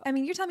the hero. I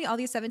mean, you're telling me all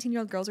these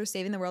 17-year-old girls are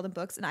saving the world in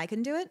books and I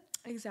couldn't do it?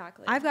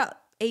 Exactly. I've got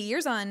 8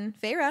 years on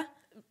Feyre.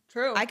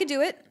 True. I could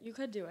do it. You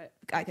could do it.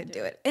 I could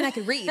do it. And I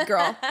could read,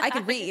 girl. I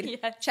could read.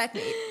 Yes.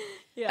 Checkmate.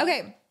 Yeah.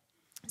 Okay.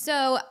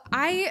 So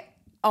I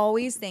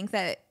always think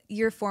that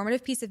your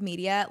formative piece of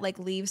media like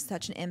leaves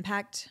such an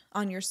impact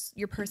on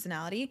your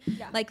personality.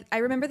 Yeah. Like I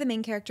remember the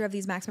main character of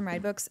these Maximum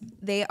Ride books.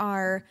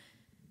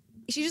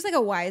 She's just like a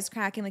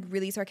wisecracking, like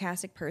really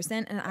sarcastic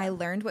person. And I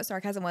learned what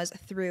sarcasm was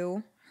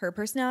through her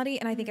personality.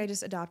 And I think I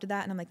just adopted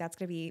that. And I'm like, that's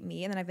going to be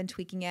me. And then I've been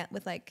tweaking it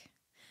with like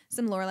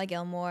some Lorelai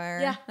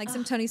Gilmore, like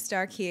some Tony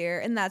Stark here.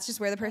 And that's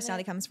just where the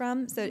personality comes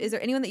from. So is there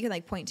anyone that you can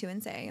like point to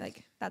and say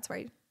like, that's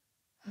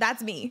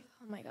me?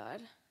 Oh my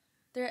God.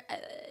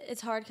 It's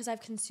hard because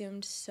I've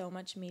consumed so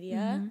much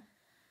media.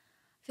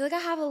 I feel like I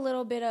have a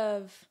little bit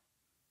of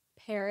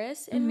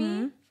Paris in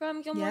me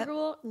from Gilmore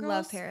Girls.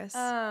 Love Paris.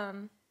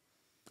 God.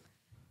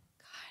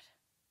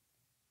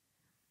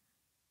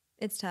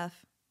 It's tough.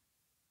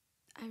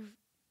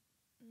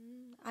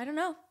 I don't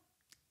know.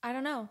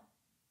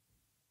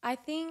 I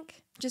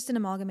think Just an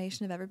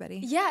amalgamation of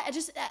everybody. yeah,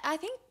 I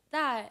think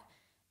that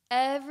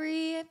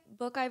every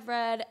book I've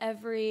read,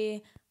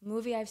 every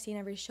movie I've seen,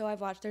 every show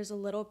I've watched, there's a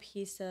little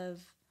piece of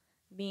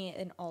me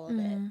in all of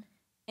it.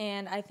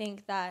 And I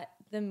think that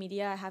the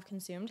media I have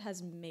consumed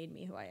has made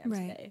me who I am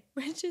today,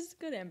 which is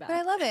good and bad. But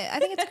I love it. I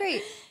think it's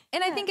great.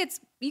 And I think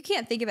you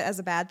can't think of it as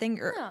a bad thing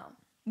or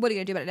what are you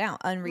going to do about it now?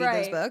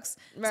 Unread those books.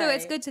 So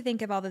it's good to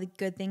think of all the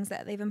good things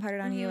that they've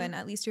imparted on you and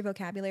at least your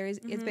vocabulary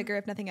is bigger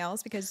if nothing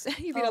else because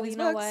you read all these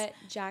books. You know what?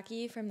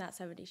 Jackie from That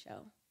 70s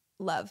Show.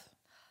 Love.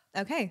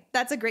 Okay.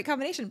 That's a great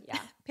combination. Yeah.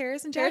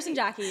 Paris and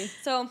Jackie.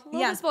 So a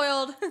little bit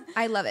spoiled.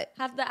 I love it.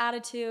 Have the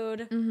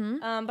attitude.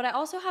 But I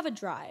also have a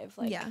drive.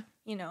 Like,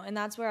 you know, and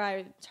that's where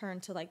I turn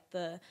to like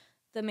the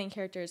main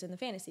characters in the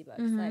fantasy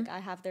books. Like I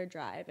have their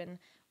drive. And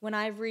when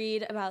I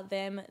read about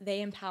them,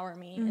 they empower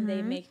me and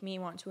they make me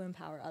want to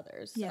empower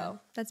others. Yeah,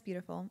 that's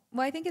beautiful.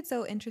 Well, I think it's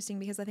so interesting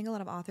because I think a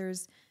lot of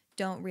authors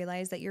don't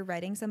realize that you're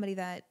writing somebody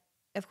that,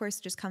 of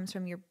course, just comes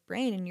from your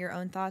brain and your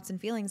own thoughts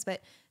and feelings,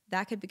 but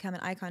that could become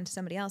an icon to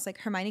somebody else. Like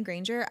Hermione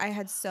Granger, I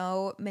had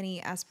so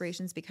many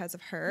aspirations because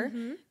of her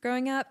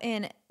growing up,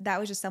 and that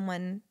was just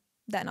someone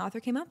that an author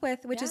came up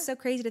with, which is so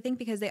crazy to think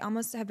because they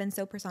almost have been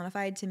so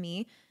personified to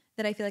me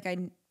that I feel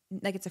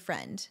like it's a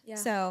friend. Yeah.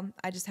 So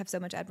I just have so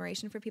much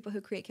admiration for people who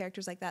create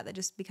characters like that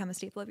just become a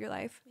staple of your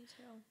life. Me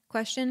too.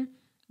 Question,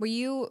 were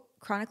you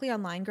chronically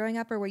online growing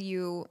up or were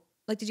you,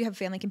 like, did you have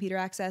family computer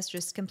access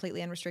just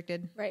completely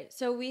unrestricted? Right.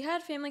 So we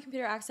had family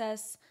computer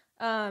access.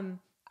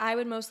 I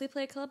would mostly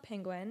play Club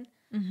Penguin.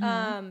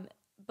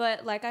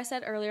 But like I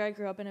said earlier, I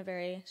grew up in a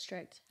very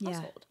strict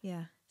household.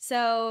 Yeah.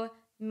 So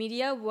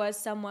media was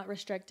somewhat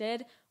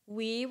restricted.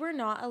 We were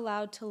not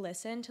allowed to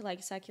listen to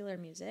like secular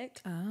music.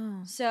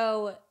 Oh.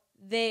 So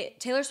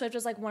Taylor Swift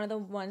was like one of the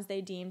ones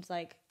they deemed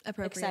like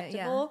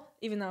acceptable,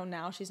 even though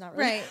now she's not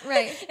really.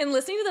 Right. And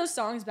listening to those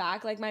songs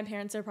back, like my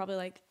parents are probably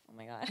like, oh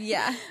my God.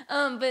 Yeah.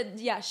 But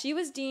yeah, she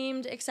was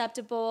deemed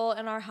acceptable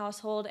in our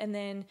household. And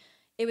then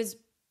it was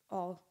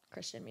all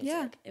Christian music.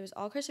 Yeah. It was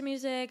all Christian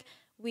music.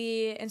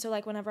 And so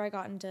like whenever I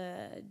got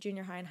into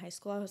junior high and high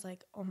school, I was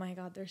like, oh my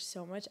God, there's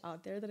so much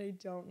out there that I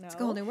don't know. It's a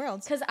whole new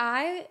world. Because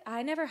I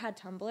never had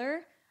Tumblr.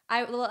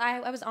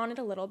 I was on it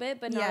a little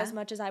bit, but not as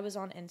much as I was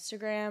on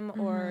Instagram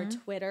or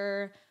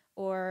Twitter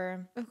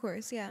or of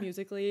course,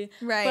 Musical.ly.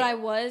 Right. But I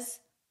was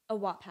a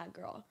Wattpad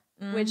girl,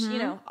 which, you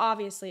know,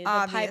 obviously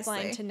the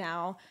pipeline to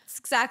now. That's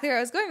exactly where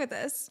I was going with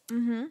this.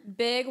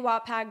 Big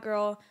Wattpad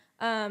girl.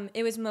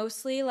 It was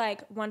mostly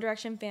like One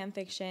Direction fan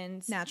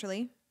fictions.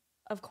 Naturally.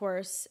 Of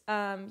course.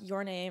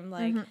 Your Name,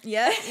 like.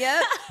 Yep.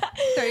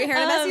 Throw your hair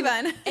in a messy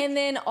bun. And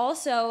then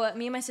also,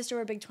 me and my sister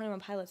were big 21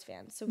 Pilots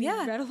fans. So we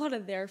read a lot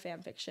of their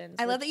fan fictions.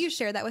 I love that you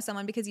share that with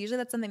someone because usually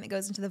that's something that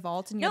goes into the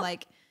vault and you're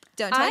like,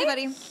 don't tell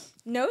anybody.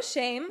 No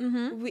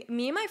shame.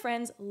 Me and my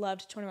friends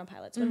loved 21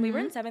 Pilots. When we were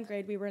in 7th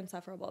grade, we were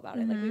insufferable about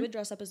it. Like we would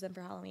dress up as them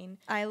for Halloween.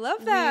 I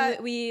love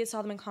that. We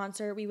saw them in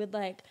concert. We would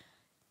like,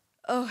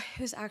 it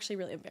was actually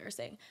really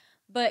embarrassing.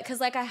 But because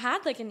like I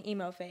had like an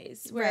emo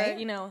phase where,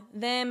 you know,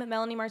 them,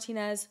 Melanie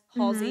Martinez,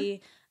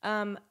 Halsey,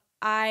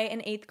 I in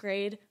 8th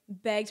grade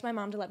begged my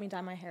mom to let me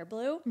dye my hair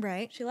blue.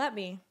 Right. She let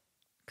me.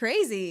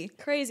 Crazy.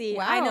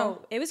 Wow. I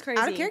know. It was crazy.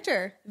 Out of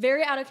character.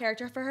 Very out of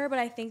character for her, but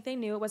I think they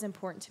knew it was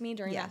important to me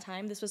during that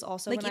time. This was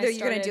also like when either I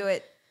started. you're going to do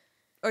it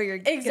or you're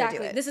gonna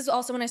do it. This is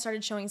also when I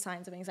started showing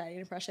signs of anxiety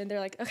and depression. They're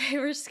like, okay,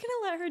 we're just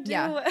gonna let her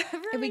do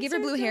whatever. If we give her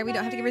blue hair, we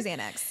don't have to give her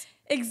Xanax.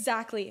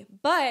 Exactly.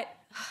 But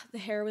the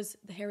hair was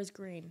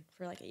green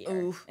for like a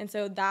year. Oof. And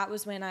so that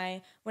was when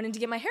I went in to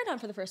get my hair done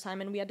for the first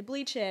time, and we had to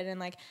bleach it, and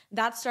like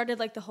that started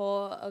like the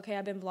whole, okay,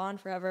 I've been blonde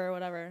forever or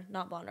whatever.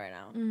 Not blonde right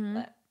now.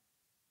 But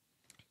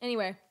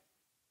anyway,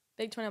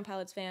 big 21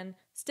 Pilots fan.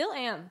 Still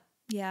am.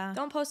 Yeah.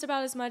 Don't post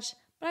about it as much,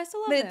 but I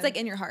still love But them. it's like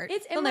in your heart.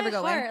 It's in It'll my never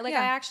go heart. away. Like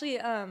yeah. I actually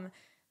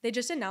they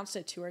just announced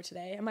a tour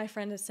today, and my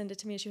friend has sent it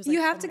to me, and she was like,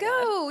 you have oh to my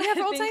go. God. Yeah,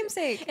 for old time's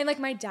sake. And like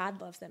my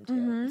dad loves them too.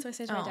 And so I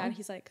said to my dad,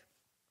 he's like,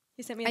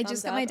 he sent me a thumbs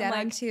just got up. my dad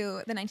I'm onto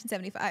the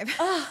 1975.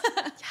 Oh,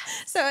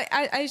 yes. So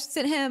I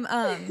sent him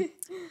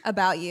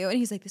About You, and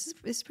he's like, this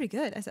is pretty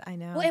good. I said, I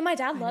know. Well, and my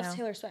dad loves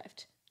Taylor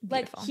Swift.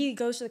 Beautiful. Like he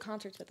goes to the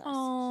concerts with us.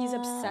 Aww. He's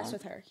obsessed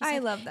with her. I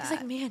love that. He's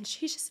like, man,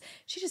 she just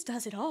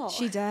does it all.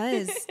 She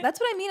does.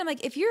 That's what I mean. I'm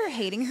like, if you're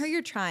hating her,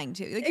 you're trying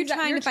to. Like, you're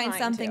trying to find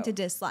something to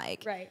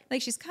dislike. Right.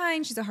 Like, she's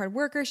kind. She's a hard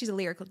worker. She's a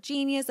lyrical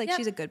genius. Like,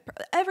 she's a good,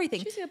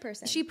 everything. She's a good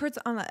person. She puts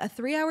on a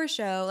 3-hour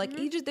show. Like,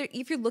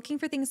 if you're looking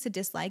for things to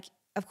dislike,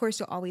 of course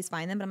you'll always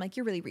find them. But I'm like,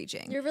 you're really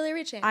reaching. You're really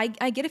reaching. I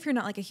get if you're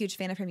not like a huge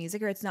fan of her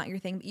music or it's not your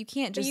thing, but you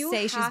can't just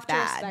say she's bad. You have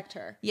to respect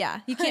her.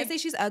 Yeah. You can't say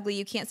she's ugly.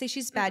 You can't say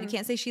she's bad. You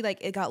can't say she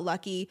like it got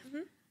lucky.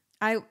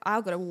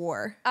 I'll go to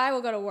war. I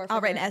will go to war for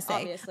I'll write her, an essay.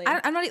 Obviously.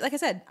 I'm not, like I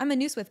said, I'm a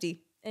new Swiftie.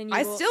 And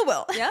I still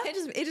will. Yeah.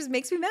 It just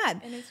makes me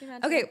mad. It makes me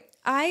mad Okay. too.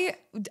 I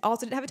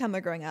also didn't have a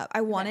Tumblr growing up.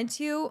 I wanted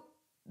to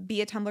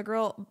be a Tumblr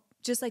girl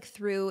just like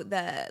through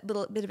the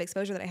little bit of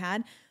exposure that I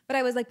had. But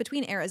I was like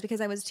between eras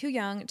because I was too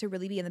young to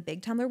really be in the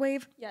big Tumblr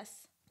wave.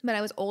 Yes. But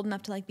I was old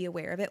enough to like be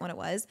aware of it when it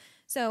was.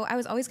 So I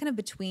was always kind of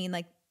between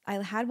like I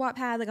had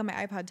Wattpad like on my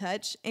iPod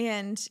Touch,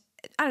 and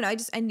I don't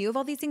know, I knew of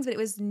all these things, but it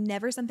was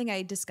never something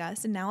I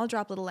discussed. And now I'll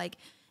drop little like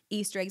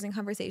Easter eggs in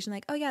conversation,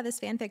 like, oh yeah, this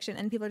fan fiction,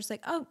 and people are just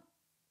like, oh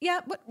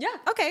yeah, what? Yeah,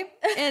 okay.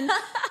 And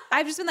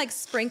I've just been like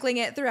sprinkling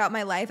it throughout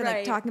my life and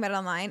like talking about it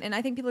online, and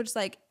I think people are just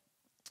like,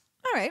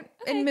 all right,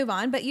 and move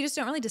on. But you just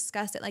don't really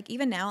discuss it. Like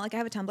even now, like I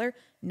have a Tumblr,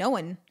 no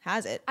one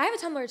has it. I have a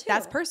Tumblr too.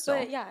 That's personal.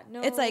 But yeah, no,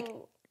 it's like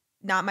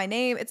not my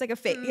name. It's like a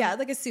fake,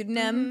 like a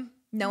pseudonym.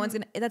 No one's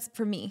gonna. That's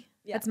for me.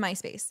 Yeah. That's my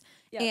space.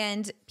 Yeah.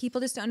 And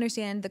people just don't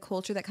understand the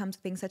culture that comes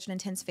with being such an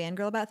intense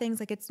fangirl about things.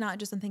 Like it's not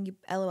just something you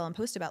LOL and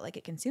post about. Like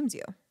it consumes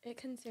you. It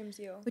consumes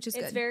you, which is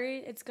good.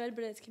 It's good,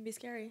 but it can be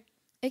scary.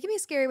 It can be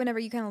scary whenever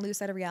you kind of lose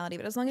sight of reality.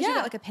 But as long as you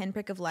got like a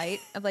pinprick of light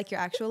of like your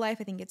actual life,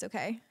 I think it's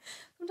okay.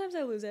 Sometimes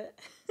I lose it.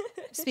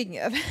 Speaking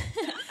of,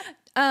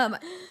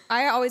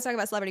 I always talk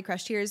about celebrity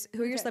crush tiers.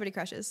 Who are your celebrity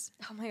crushes?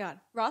 Oh my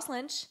God, Ross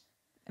Lynch.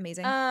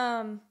 Amazing.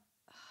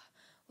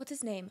 What's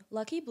his name?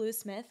 Lucky Blue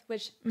Smith,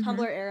 which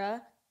Tumblr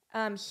era.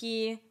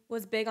 He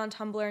was big on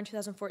Tumblr in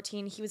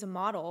 2014. He was a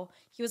model.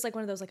 He was like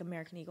one of those like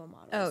American Eagle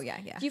models. Oh yeah,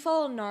 yeah. Do you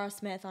follow Nara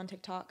Smith on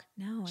TikTok?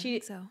 No, I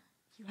think so.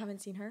 You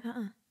haven't seen her?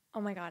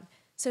 Oh my God.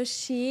 So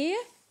she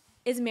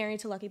is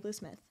married to Lucky Blue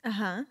Smith.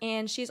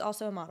 And she's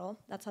also a model.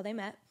 That's how they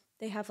met.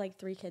 They have like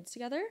 3 kids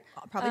together.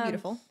 Probably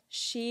beautiful.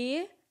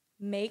 She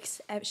makes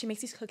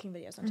these cooking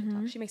videos on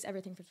TikTok. She makes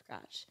everything from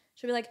scratch.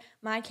 She'll be like,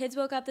 my kids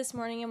woke up this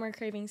morning and were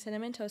craving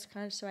Cinnamon Toast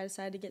Crunch, so I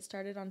decided to get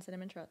started on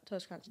Cinnamon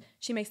Toast Crunch.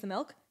 She makes the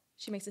milk.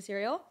 She makes the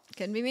cereal.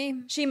 Couldn't be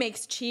me. She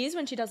makes cheese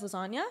when she does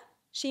lasagna.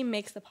 She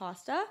makes the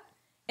pasta.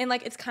 And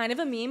like it's kind of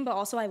a meme, but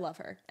also I love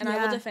her. And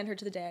I will defend her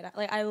to the day.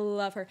 Like I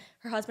love her.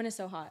 Her husband is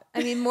so hot.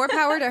 I mean, more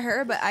power to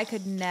her, but I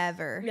could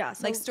never. Yeah.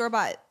 So like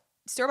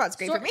store-bought's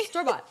great for me.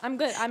 Store-bought. I'm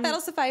good.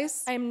 That'll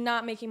suffice. I'm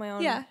not making my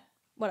own. Yeah.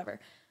 Whatever.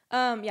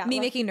 Me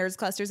making nerds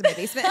clusters in my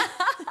basement.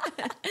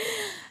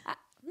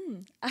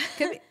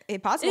 Could be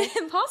impossible.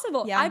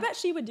 Impossible. Yeah. I bet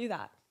she would do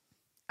that.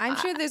 I'm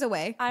sure there's a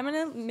way. I'm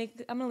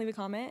gonna leave a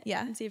comment.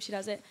 Yeah. And see if she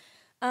does it.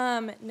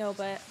 No, but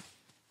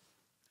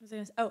what was I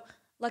gonna say? Oh,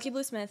 Lucky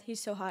Blue Smith.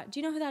 He's so hot. Do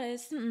you know who that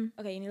is?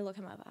 Okay, you need to look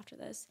him up after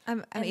this.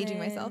 I'm aging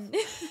myself.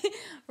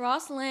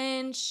 Ross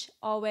Lynch,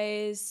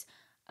 always.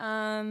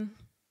 I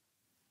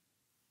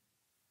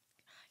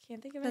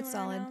can't think of anyone. That's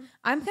solid. Right now.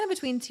 I'm kind of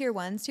between tier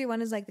 1s. Tier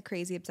 1 is like the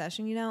crazy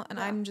obsession, you know, and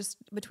I'm just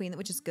between,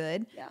 which is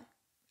good. Yeah.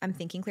 I'm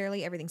thinking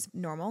clearly, everything's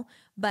normal,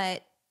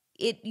 but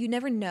you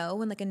never know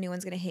when like a new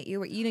one's gonna hit you.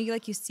 Where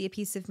you see a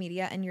piece of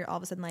media and you're all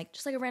of a sudden like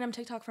just like a random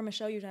TikTok from a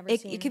show you've never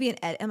seen. It could be an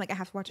edit. I'm like, I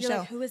have to watch a show.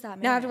 Like, who is that man?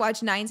 Now I have to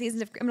watch 9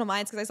 seasons of Criminal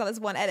Minds because I saw this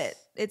one edit.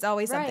 It's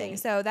always something.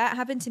 So that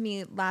happened to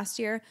me last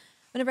year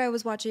whenever I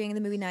was watching the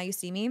movie Now You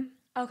See Me.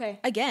 Okay.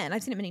 Again,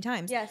 I've seen it many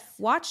times. Yes.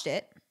 Watched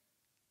it.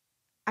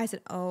 I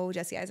said, oh,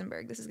 Jesse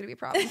Eisenberg, this is gonna be a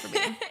problem for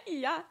me.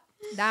 Yeah.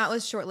 That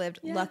was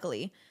short-lived,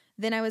 luckily.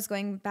 Then I was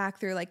going back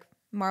through like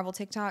Marvel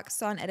TikTok,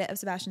 saw an edit of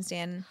Sebastian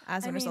Stan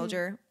as Winter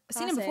Soldier. I've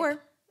seen him before.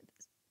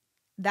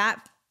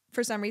 That,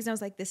 for some reason, I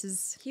was like,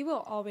 he will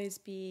always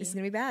be. This is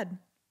going to be bad.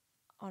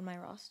 On my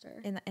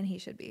roster. And he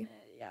should be.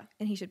 Yeah.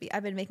 And he should be.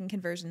 I've been making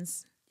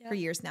conversions for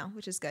years now,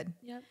 which is good.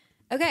 Yep.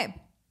 Okay.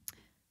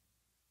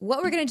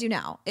 What we're going to do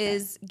now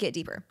is get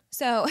deeper.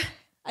 So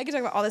I could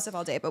talk about all this stuff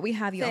all day, but we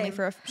have you only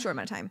for a short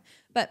amount of time.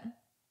 But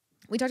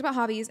we talked about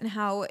hobbies and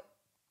how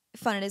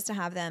fun it is to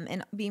have them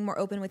and being more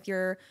open with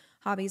your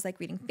hobbies like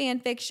reading fan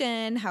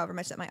fiction, however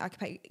much that might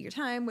occupy your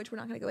time, which we're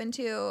not going to go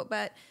into,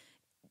 but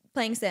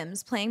playing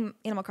Sims, playing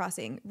Animal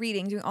Crossing,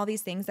 reading, doing all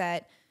these things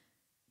that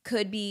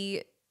could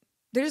be,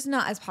 they're just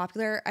not as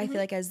popular, I feel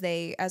like,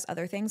 as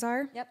other things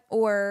are. Yep.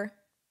 Or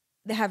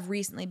they have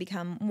recently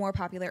become more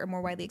popular or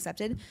more widely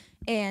accepted.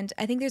 And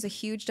I think there's a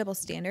huge double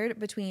standard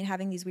between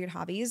having these weird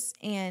hobbies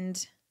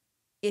and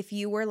if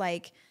you were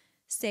like,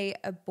 say,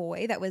 a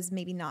boy that was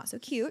maybe not so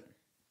cute,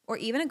 or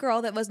even a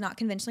girl that was not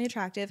conventionally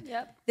attractive.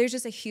 Yep. There's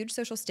just a huge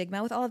social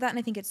stigma with all of that. And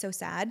I think it's so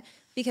sad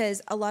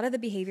because a lot of the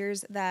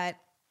behaviors that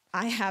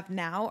I have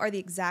now are the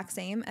exact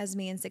same as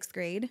me in 6th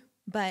grade,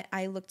 but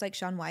I looked like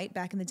Shaun White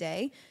back in the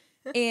day.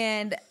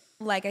 And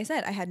like I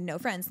said, I had no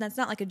friends. And that's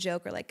not like a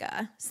joke or like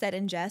a said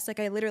in jest. Like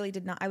I literally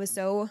did not, I was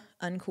so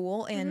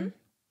uncool and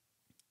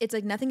it's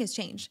like nothing has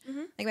changed.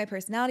 Like my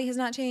personality has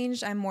not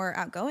changed. I'm more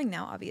outgoing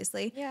now,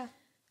 obviously. Yeah.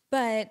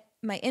 But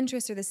my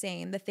interests are the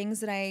same. The things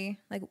that I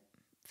like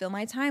fill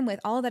my time with,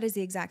 all of that is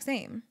the exact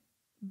same.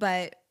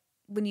 But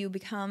when you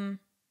become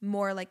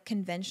more like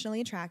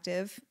conventionally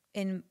attractive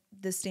in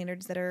the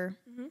standards that are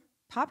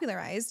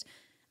popularized,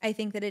 I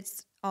think that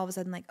it's all of a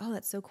sudden like, oh,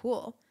 that's so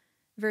cool.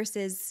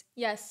 Versus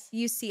Yes.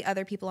 you see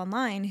other people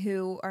online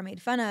who are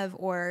made fun of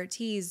or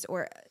teased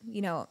or,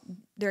 you know,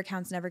 their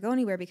accounts never go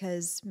anywhere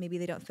because maybe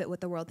they don't fit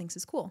what the world thinks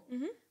is cool.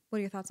 What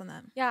are your thoughts on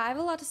that? Yeah, I have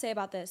a lot to say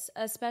about this,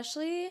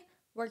 especially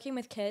working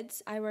with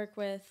kids. I work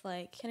with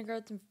like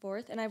kindergarten through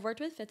 4th, and I've worked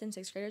with 5th and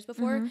 6th graders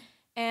before.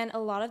 And a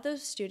lot of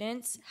those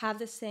students have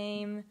the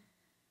same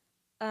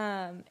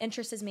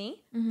interest as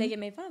me. They get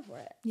made fun of for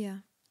it. Yeah.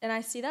 And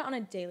I see that on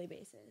a daily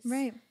basis.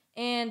 Right.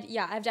 And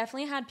yeah, I've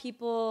definitely had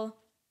people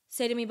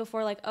say to me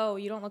before, like, oh,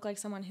 you don't look like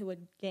someone who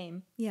would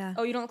game. Yeah.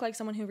 Oh, you don't look like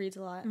someone who reads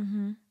a lot.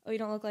 Oh, you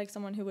don't look like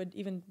someone who would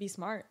even be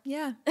smart.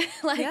 Yeah.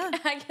 Like, Yeah.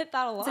 I get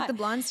that a lot. It's like the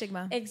blonde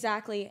stigma.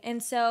 Exactly.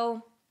 And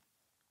so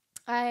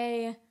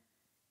being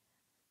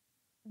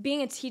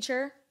a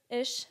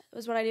teacher-ish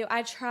is what I do.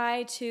 I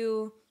try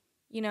to,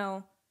 you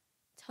know,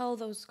 tell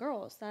those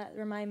girls that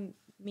remind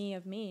me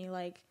of me,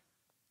 like,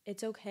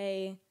 it's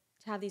okay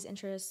to have these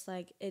interests.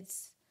 Like,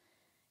 it's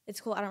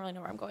cool. I don't really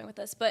know where I'm going with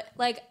this. But,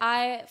 like,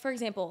 for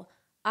example,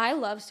 I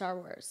love Star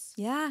Wars.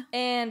 Yeah.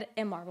 And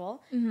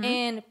Marvel.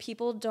 And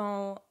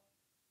people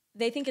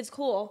they think it's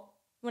cool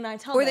when I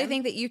tell Or them. they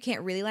think that you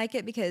can't really like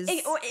it because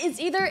It's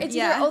either,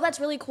 oh, that's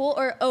really cool,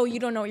 or, oh, you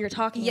don't know what you're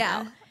talking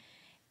about.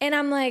 And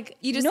I'm like,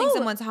 you just think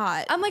someone's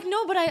hot. I'm like,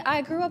 no, but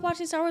I grew up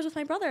watching Star Wars with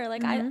my brother.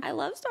 Like, I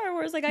love Star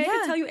Wars. Like, I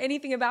can tell you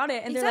anything about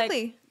it. And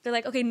they're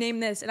like, okay, name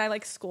this. And I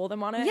like school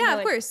them on it. Yeah, of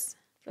like, course.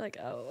 They're like,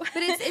 oh.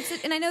 But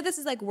it's and I know this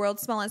is like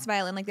world's smallest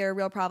violin. Like there are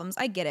real problems.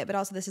 I get it. But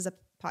also this is a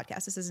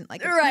podcast. This isn't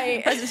like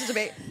a presidential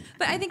debate.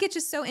 But I think it's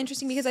just so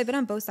interesting because I've been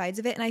on both sides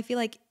of it. And I feel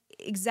like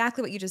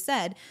exactly what you just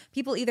said.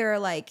 People either are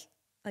like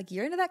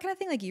you're into that kind of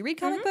thing. Like you read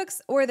comic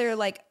books, or they're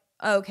like,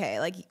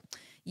 okay, like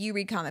you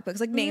read comic books,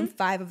 like name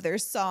 5 of their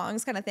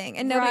songs kind of thing.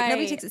 And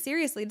nobody takes it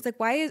seriously. It's like,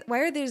 why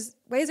is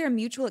there a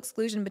mutual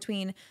exclusion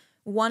between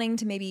wanting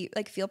to maybe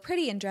like feel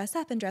pretty and dress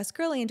up and dress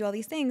girly and do all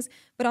these things,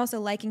 but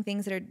also liking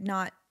things that are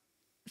not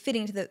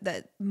fitting to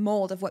the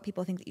mold of what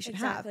people think that you should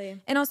have.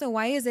 And also,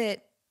 why is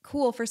it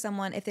cool for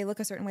someone if they look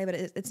a certain way, but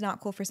it's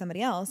not cool for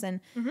somebody else?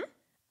 And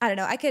I don't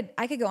know. I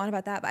could go on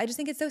about that, but I just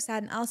think it's so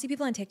sad. And I'll see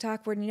people on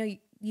TikTok where, you know,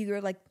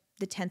 you're like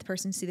the 10th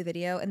person to see the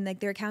video and like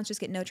their accounts just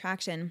get no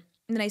traction.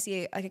 And then I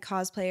see like a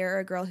cosplayer or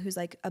a girl who's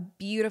like a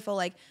beautiful,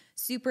 like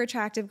super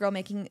attractive girl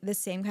making the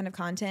same kind of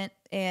content.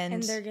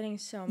 And they're getting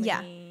so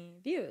many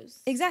views.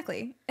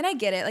 Exactly. And I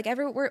get it. Like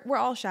we're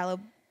all shallow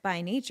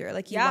by nature.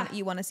 Like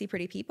you want to see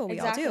pretty people. We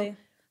all do.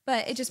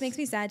 But it just makes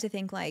me sad to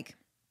think like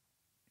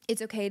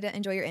it's okay to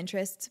enjoy your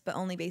interests, but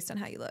only based on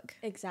how you look.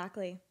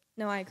 Exactly.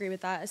 No, I agree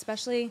with that.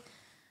 Especially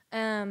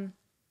when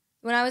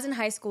I was in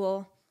high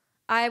school,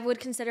 I would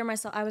consider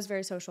myself, I was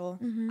very social.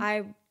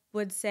 I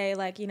would say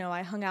like, you know,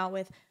 I hung out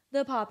with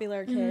the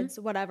popular kids,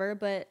 whatever,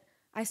 but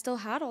I still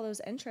had all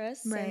those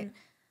interests. Right. And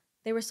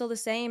they were still the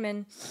same.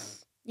 And,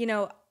 you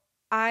know,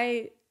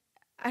 I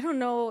don't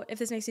know if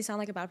this makes me sound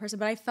like a bad person,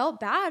 but I felt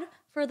bad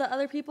for the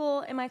other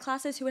people in my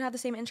classes who would have the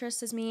same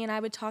interests as me, and I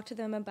would talk to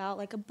them about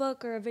like a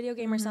book or a video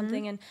game or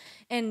something,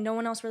 and no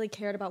one else really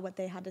cared about what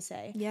they had to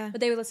say. Yeah.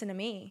 But they would listen to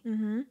me,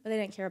 but they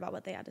didn't care about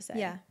what they had to say.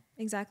 Yeah,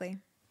 exactly.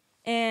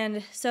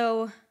 And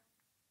so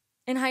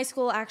in high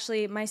school,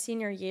 actually, my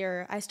senior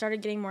year, I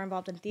started getting more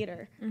involved in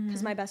theater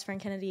because my best friend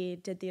Kennedy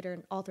did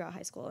theater all throughout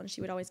high school, and she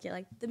would always get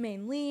like the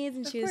main leads,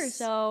 and she was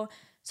so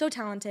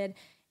talented.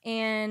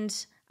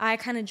 And I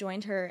kind of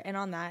joined her in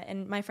on that,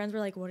 and my friends were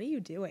like, what are you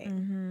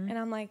doing? And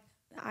I'm like,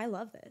 I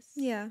love this.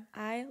 Yeah.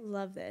 I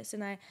love this.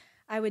 And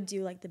I would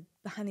do like the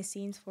behind the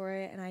scenes for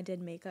it, and I did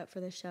makeup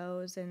for the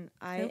shows, and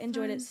I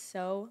enjoyed it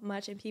so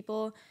much. And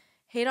people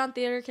hate on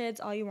theater kids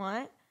all you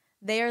want.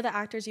 They are the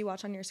actors you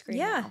watch on your screen.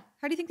 Yeah. Now.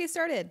 How do you think they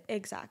started?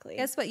 Exactly.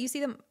 Guess what? You see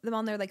them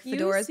on their like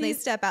fedoras and they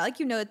step out. Like,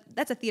 you know,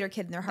 that's a theater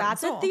kid in their heart.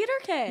 That's and soul. A theater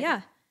kid.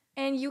 Yeah.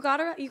 And you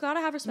gotta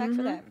have respect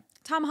for them.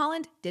 Tom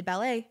Holland did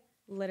ballet.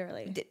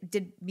 Literally.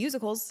 Did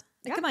musicals.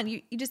 Like, come on,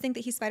 you just think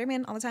that he's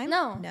Spider-Man all the time?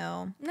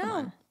 No.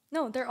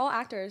 No, they're all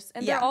actors,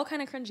 and Yeah. they're all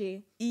kind of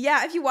cringy.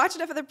 Yeah, if you watch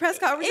enough of the press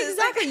conferences,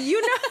 Exactly, like,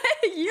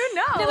 you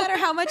know. no matter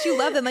how much you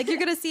love them, like you're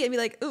gonna see it and be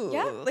like, ooh,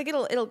 Yeah. like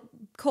it'll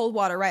cold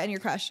water right on your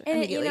crush And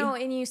immediately.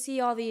 and you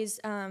see all these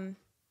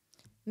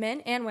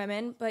men and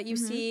women, but you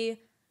see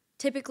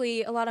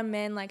typically a lot of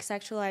men like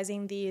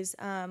sexualizing these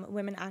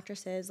women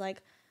actresses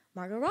like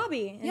Margot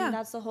Robbie, and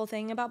that's the whole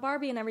thing about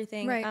Barbie and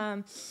everything.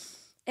 Right.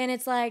 And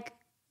it's like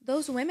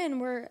those women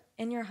were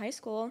in your high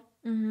school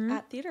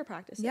at theater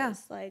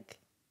practices, like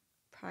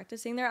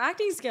practicing their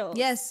acting skills.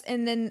 Yes,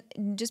 and then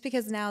just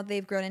because now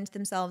they've grown into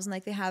themselves and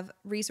like they have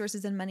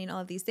resources and money and all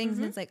of these things,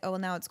 and it's like, oh, well,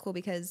 now it's cool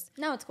because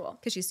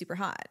she's super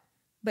hot.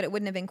 But it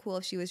wouldn't have been cool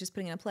if she was just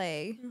putting in a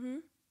play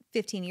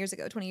 15 years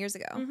ago, 20 years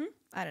ago.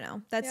 I don't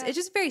know. It's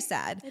just very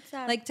sad. It's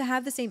sad. Like to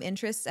have the same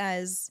interests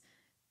as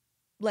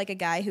like a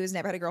guy who's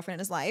never had a girlfriend in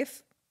his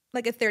life.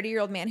 Like a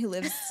 30-year-old man who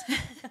lives.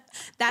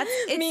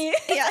 It's me.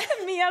 Yeah,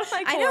 me at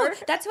my core. I know.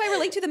 That's who I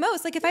relate to the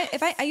most. Like if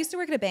I used to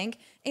work at a bank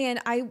and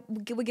I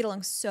would get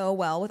along so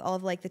well with all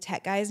of like the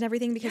tech guys and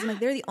everything because I'm like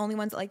they're the only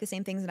ones that like the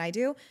same things that I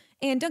do.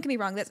 And don't get me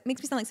wrong, that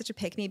makes me sound like such a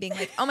pick me being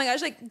like, oh my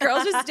gosh, like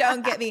girls just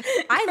don't get me.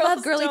 I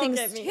love girly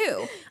things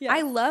too. Yeah.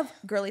 I love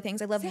girly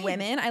things. I love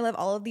women. I love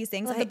all of these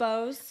things. Love the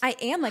bows. I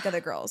am like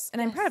other girls,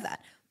 and I'm proud of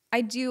that.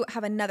 I do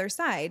have another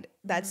side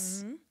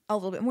that's a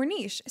little bit more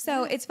niche.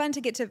 So it's fun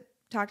to get to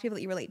talk to people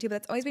that you relate to, but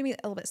that's always made me a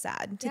little bit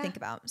sad to think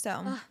about.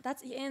 So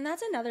that's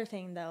another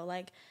thing though.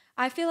 Like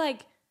I feel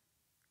like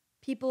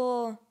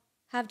people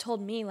have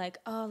told me like,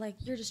 oh, like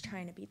you're just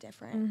trying to be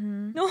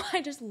different. No,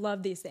 I just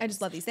love these things. I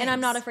just love these things. And I'm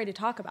not afraid to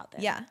talk about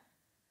them. Yeah.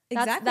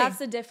 Exactly. That's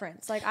the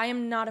difference. Like I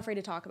am not afraid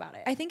to talk about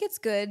it. I think it's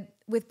good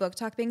with book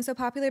talk being so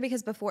popular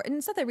because before, and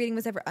it's not that reading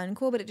was ever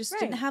uncool, but it just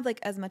didn't have like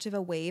as much of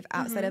a wave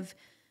outside of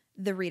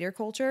the reader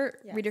culture,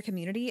 reader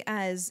community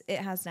as it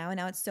has now. And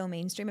now it's so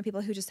mainstream and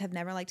people who just have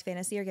never liked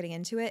fantasy are getting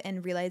into it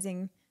and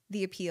realizing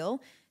the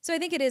appeal. So I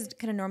think it is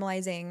kind of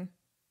normalizing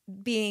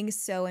being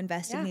so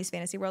invested in these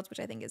fantasy worlds, which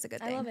I think is a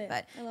good thing. I love it.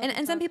 But I love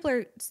and some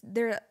people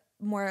they're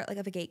more like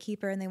of a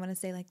gatekeeper and they want to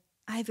say like,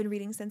 I've been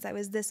reading since I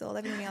was this old.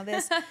 I've been reading all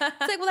this. It's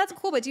like, well, that's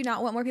cool, but do you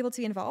not want more people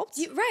to be involved?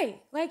 Right.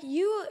 Like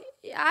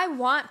I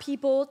want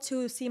people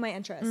to see my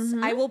interests.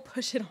 I will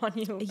push it on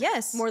you.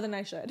 Yes. More than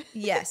I should.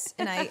 Yes.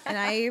 And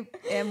I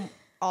am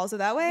also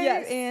that way.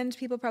 Yes. And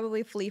people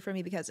probably flee from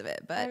me because of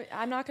it. But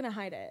I'm not going to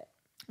hide it.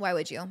 Why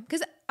would you?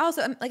 Because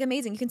also, like,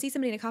 amazing. You can see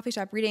somebody in a coffee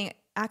shop reading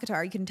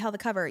ACOTAR. You can tell the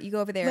cover. You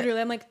go over there. Literally,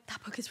 I'm like,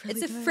 that book is really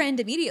good. It's a friend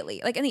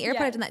immediately. Like, in the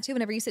airport, I've done that too.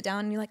 Whenever you sit down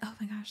and you're like, oh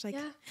my gosh, like,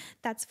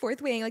 that's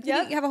Fourth Wing. Like, you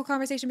have a whole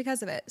conversation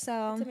because of it.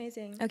 So it's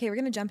amazing. Okay, we're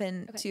going to jump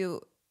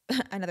into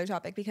another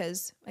topic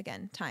because,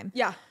 again, time.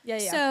 Yeah.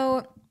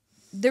 So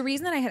the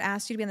reason that I had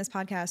asked you to be on this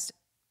podcast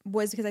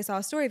was because I saw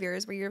a story of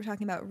yours where you were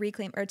talking about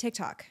reclaim or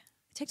TikTok.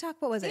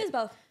 TikTok, what was it? It was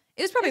both.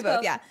 It was probably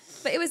both, yeah.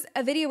 But it was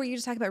a video where you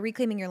just talk about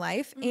reclaiming your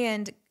life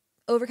and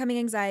overcoming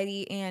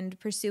anxiety and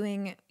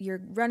pursuing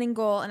your running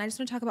goal. And I just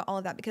want to talk about all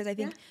of that because I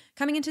think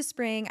coming into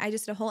spring, I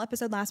just did a whole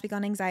episode last week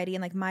on anxiety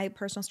and like my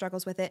personal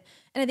struggles with it.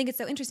 And I think it's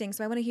so interesting.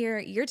 So I want to hear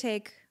your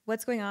take,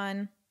 what's going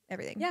on,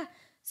 everything. Yeah.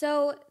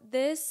 So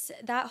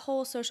that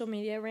whole social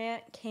media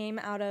rant came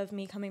out of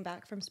me coming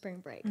back from spring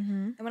break.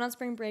 I went on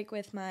spring break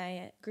with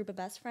my group of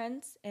best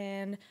friends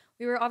and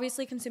we were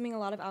obviously consuming a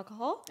lot of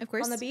alcohol, of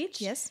course, on the beach.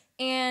 Yes.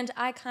 And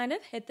I kind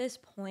of hit this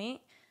point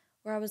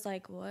where I was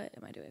like, what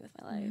am I doing with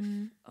my life?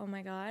 Oh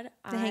my God.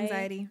 The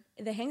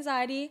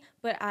anxiety,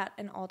 but at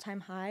an all-time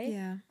high.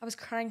 Yeah. I was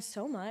crying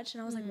so much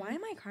and I was like, why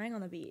am I crying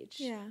on the beach?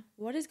 Yeah.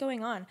 What is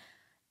going on?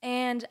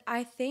 And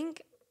I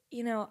think,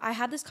 I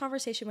had this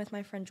conversation with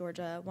my friend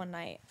Georgia one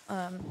night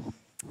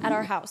at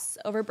our house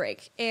over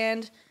break.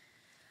 And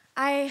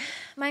my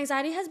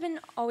anxiety has been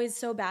always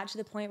so bad to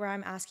the point where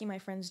I'm asking my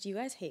friends, do you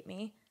guys hate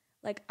me?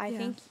 Like, I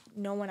think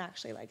no one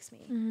actually likes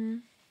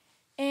me.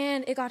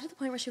 And it got to the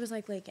point where she was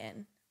like,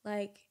 Lakyn,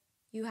 like,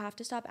 you have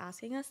to stop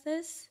asking us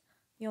this.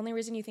 The only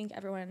reason you think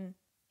everyone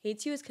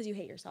hates you is because you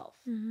hate yourself.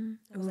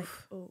 I was like,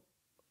 oh.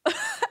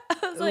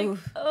 I was like,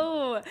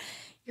 oh,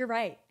 you're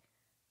right.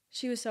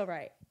 She was so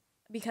right.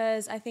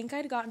 Because I think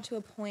I'd gotten to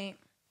a point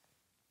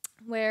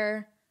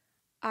where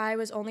I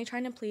was only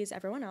trying to please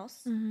everyone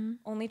else,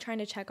 only trying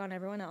to check on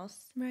everyone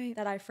else,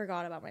 that I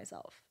forgot about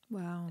myself.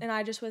 Wow. And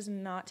I just was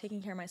not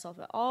taking care of myself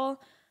at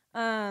all.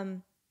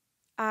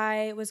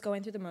 I was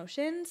going through the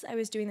motions. I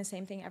was doing the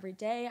same thing every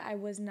day. I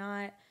was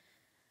not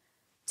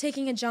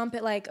taking a jump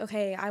at like,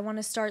 okay, I want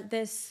to start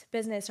this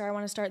business or I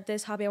want to start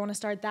this hobby. I want to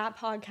start that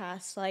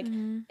podcast. Like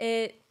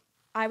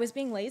I was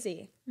being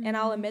lazy and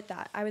I'll admit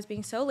that. I was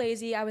being so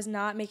lazy. I was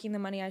not making the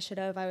money I should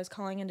have. I was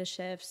calling into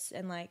shifts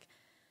and like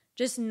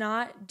just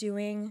not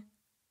doing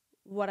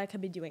what I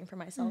could be doing for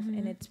myself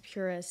in its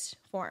purest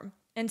form.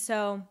 And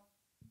so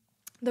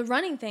the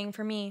running thing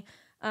for me,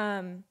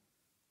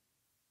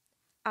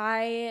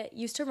 I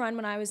used to run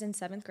when I was in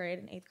 7th grade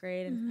and 8th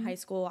grade and high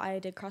school. I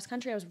did cross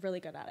country. I was really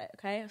good at it.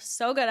 Okay. I was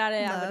so good at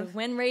it. I would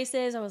win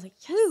races. I was like,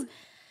 yes,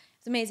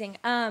 it's amazing.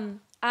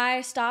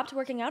 I stopped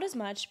working out as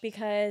much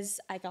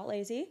because I got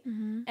lazy,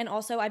 and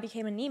also I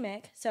became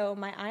anemic, so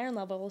my iron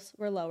levels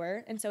were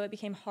lower, and so it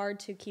became hard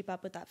to keep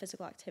up with that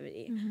physical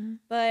activity.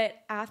 But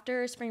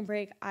after spring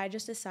break, I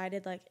just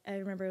decided, like, I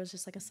remember it was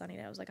just like a sunny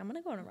day. I was like, I'm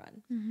gonna go on a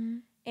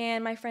run.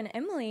 And my friend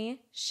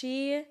Emily,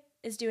 she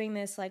is doing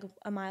this like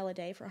a mile a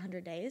day for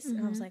 100 days,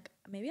 and I was like,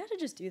 maybe I should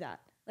just do that.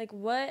 Like,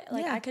 what?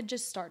 Like, I could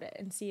just start it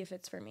and see if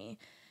it's for me.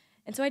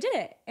 And so I did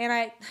it.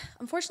 And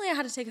unfortunately, I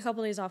had to take a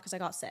couple of days off because I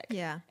got sick.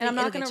 Yeah. And I'm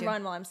not going to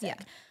run while I'm sick.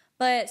 Yeah.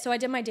 But so I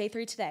did my day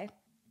 3 today.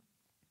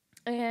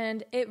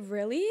 And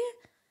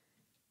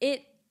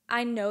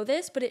I know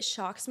this, but it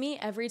shocks me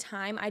every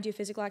time I do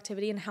physical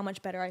activity and how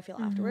much better I feel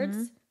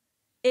afterwards.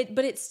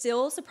 But it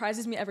still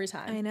surprises me every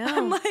time. I know.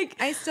 I'm like,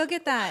 I still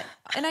get that.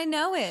 And I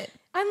know it.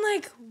 I'm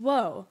like,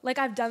 whoa. Like,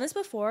 I've done this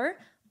before,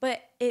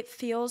 but it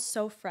feels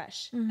so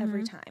fresh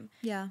every time.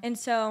 Yeah. And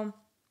so,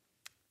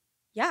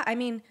 yeah, I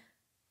mean,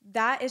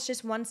 that is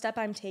just one step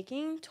I'm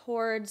taking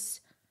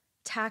towards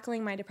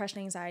tackling my depression,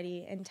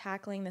 anxiety, and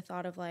tackling the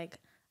thought of like,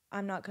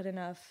 I'm not good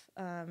enough.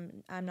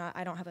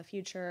 I don't have a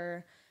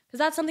future. Because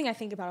that's something I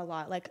think about a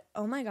lot. Like,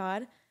 oh my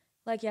God,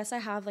 like, yes, I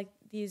have like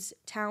these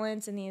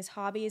talents and these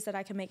hobbies that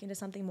I can make into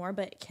something more,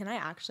 but can I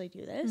actually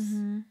do this?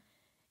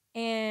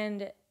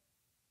 And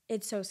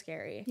it's so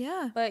scary.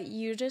 Yeah. But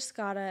you just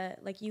gotta,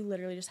 like, you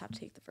literally just have to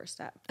take the first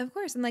step. Of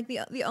course. And like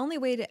the only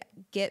way to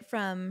get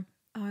from,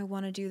 oh, I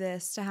want to do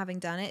this to having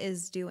done it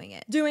is doing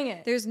it. Doing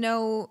it. There's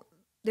no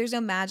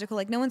magical,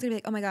 like, no one's gonna be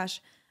like, oh my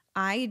gosh,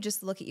 I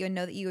just look at you and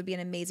know that you would be an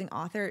amazing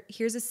author.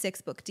 Here's a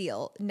 6-book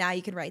deal. Now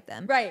you can write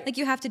them. Right. Like,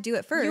 you have to do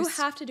it first. You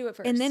have to do it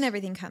first. And then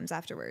everything comes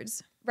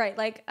afterwards. Right.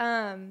 Like,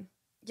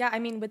 yeah, I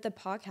mean, with the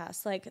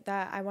podcast, like,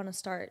 that I want to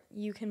start,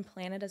 you can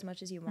plan it as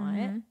much as you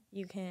want.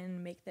 You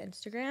can make the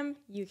Instagram.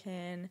 You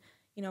can,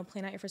 you know,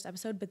 plan out your first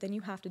episode, but then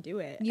you have to do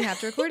it. You have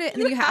to record it,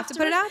 and then you have to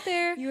put it out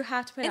there. You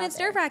have to put it out there. And it's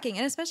nerve-wracking.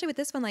 And especially with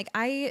this one, like,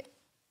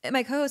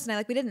 my co-host and I,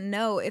 like, we didn't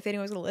know if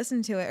anyone was going to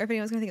listen to it or if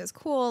anyone was going to think it was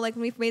cool. Like,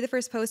 when we made the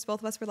first post, both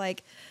of us were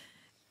like,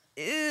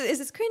 is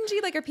this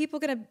cringy? Like, are people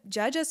going to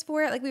judge us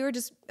for it? Like, we were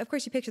just, of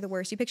course, you picture the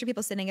worst. You picture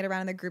people sending it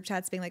around in their group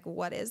chats being like,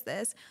 what is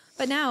this?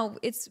 But now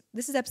this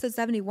is episode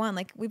 71.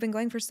 Like, we've been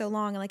going for so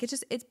long, and like,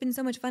 it's been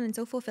so much fun and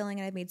so fulfilling,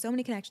 and I've made so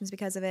many connections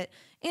because of it.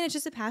 And it's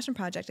just a passion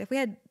project. If we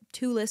had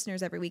 2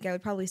 listeners every week, I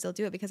would probably still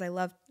do it because I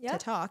love to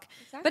talk.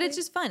 Exactly. But it's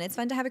just fun. It's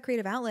fun to have a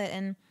creative outlet.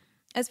 And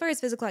as far as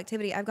physical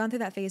activity, I've gone through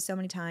that phase so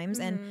many times,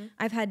 and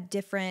I've had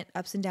different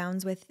ups and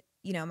downs with,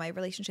 you know, my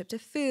relationship to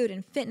food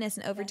and fitness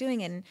and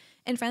overdoing it,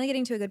 and finally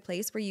getting to a good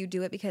place where you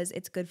do it because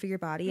it's good for your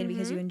body and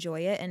because you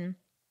enjoy it, and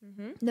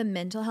the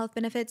mental health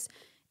benefits.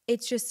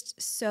 It's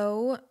just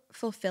so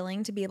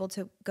fulfilling to be able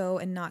to go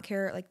and not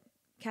care, like,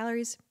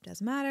 calories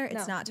doesn't matter.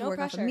 It's not to work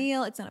off a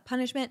meal. It's not a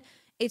punishment.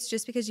 It's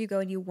just because you go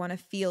and you want to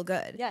feel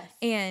good. Yes.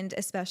 And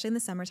especially in the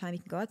summertime, you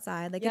can go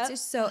outside. Like, it's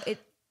just so,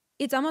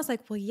 it's almost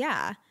like, well,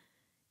 yeah,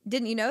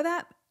 didn't you know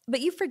that?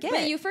 But you forget.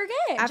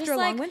 After just a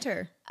long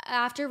winter.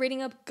 After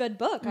reading a good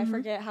book, I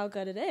forget how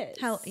good it is.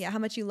 How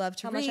much you love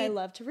to read. How much I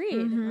love to read.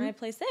 When I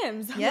play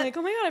Sims, I'm like,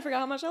 oh my God, I forgot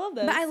how much I love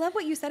this. But I love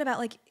what you said about,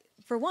 like,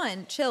 for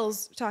one,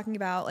 Chill's talking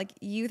about, like,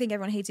 you think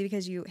everyone hates you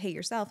because you hate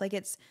yourself. Like,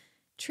 it's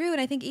true. And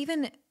I think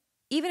even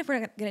if we're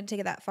not going to take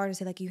it that far to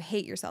say, like, you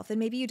hate yourself, then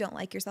maybe you don't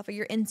like yourself or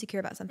you're insecure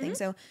about something.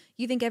 So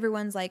you think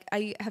everyone's like,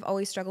 I have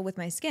always struggled with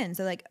my skin.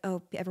 So, like,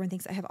 oh, everyone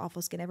thinks I have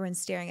awful skin. Everyone's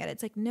staring at it.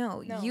 It's like,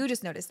 no, you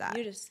just noticed that.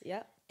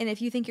 And if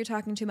you think you're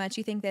talking too much,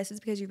 you think this is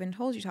because you've been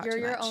told you talk too much.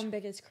 You're your own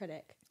biggest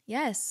critic.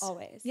 Yes.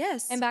 Always.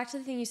 Yes. And back to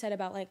the thing you said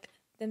about, like,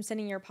 them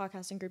sending your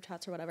podcast in group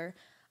chats or whatever.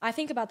 I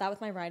think about that with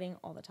my writing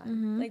all the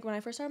time. Like, when I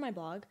first started my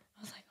blog,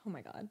 I was like, oh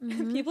my God,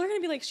 people are going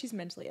to be like, she's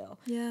mentally ill.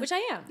 Yeah. Which I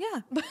am. Yeah.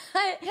 But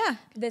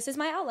this is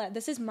my outlet.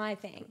 This is my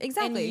thing.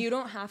 Exactly. And you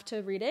don't have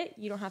to read it.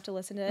 You don't have to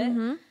listen to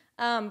it.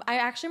 I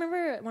actually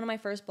remember one of my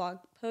first blog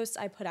posts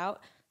I put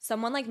out,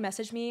 someone, like,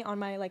 messaged me on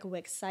my, like,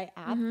 Wix site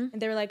app, and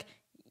they were like,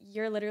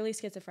 you're literally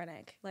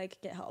schizophrenic,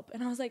 like, get help.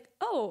 And I was like,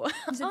 oh,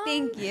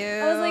 thank you.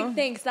 I was like,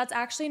 thanks. That's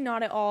actually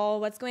not at all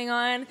what's going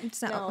on.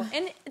 No.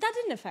 And that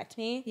didn't affect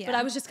me, but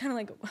I was just kind of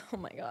like, oh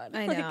my God.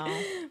 I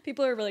know.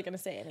 People are really going to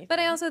say anything. But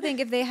I also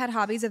think if they had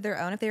hobbies of their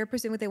own, if they were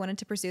pursuing what they wanted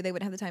to pursue, they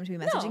wouldn't have the time to be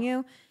messaging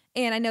you.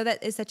 And I know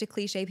that is such a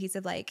cliche piece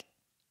of, like,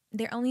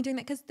 they're only doing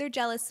that because they're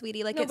jealous,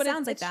 sweetie. Like, it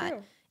sounds like that.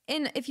 True.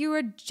 And if you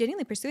were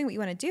genuinely pursuing what you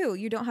want to do,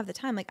 you don't have the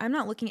time. Like, I'm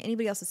not looking at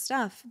anybody else's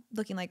stuff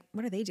looking like,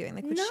 what are they doing?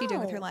 Like, what's she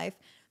doing with her life?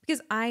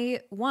 Because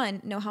I,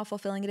 one, know how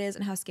fulfilling it is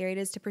and how scary it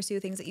is to pursue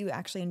things that you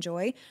actually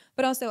enjoy.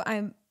 But also,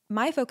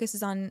 my focus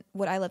is on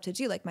what I love to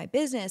do, like my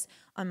business,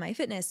 on my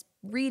fitness,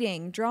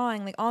 reading,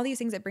 drawing, like all these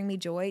things that bring me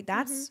joy.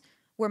 That's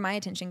where my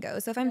attention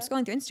goes. So if I'm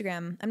scrolling through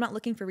Instagram, I'm not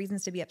looking for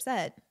reasons to be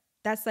upset.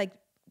 That's like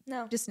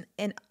just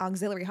an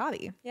auxiliary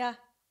hobby. Yeah.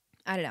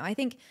 I don't know. I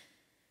think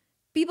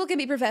people can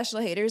be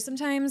professional haters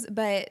sometimes,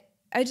 but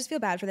I just feel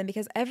bad for them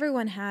because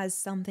everyone has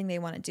something they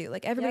want to do.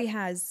 Like, everybody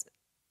has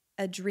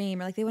a dream,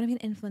 or like they want to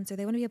be an influencer,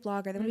 they want to be a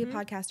blogger, they want to be a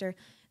podcaster,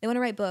 they want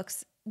to write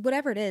books,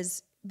 whatever it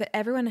is. But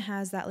everyone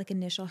has that, like,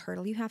 initial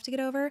hurdle you have to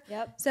get over.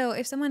 Yep. So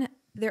if someone,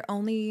 their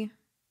only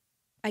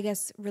I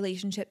guess,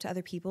 relationship to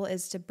other people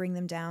is to bring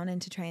them down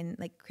and to try and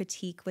like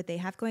critique what they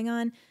have going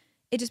on,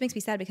 it just makes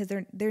me sad because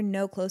they're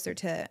no closer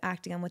to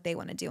acting on what they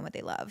want to do and what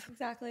they love.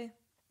 Exactly.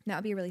 That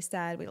would be a really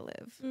sad way to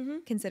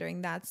live,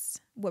 considering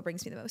that's what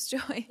brings me the most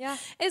joy. Yeah.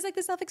 Is like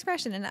the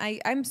self-expression. And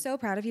I'm so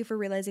proud of you for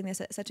realizing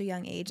this at such a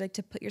young age, like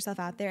to put yourself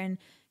out there and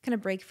kind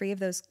of break free of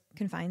those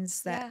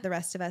confines that the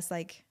rest of us,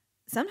 like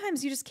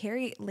sometimes you just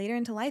carry later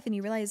into life and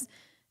you realize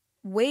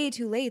way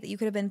too late that you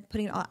could have been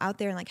putting it all out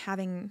there and like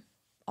having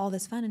all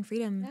this fun and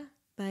freedom. Yeah.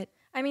 But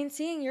I mean,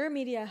 seeing your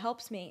media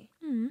helps me.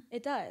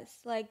 It does.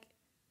 Like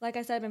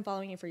I said, I've been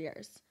following you for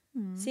years.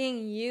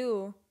 Seeing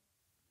you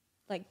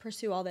like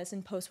pursue all this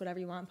and post whatever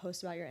you want,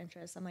 post about your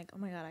interests. I'm like, oh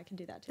my God, I can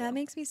do that too. that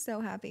makes me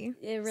so happy.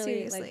 It really,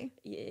 seriously.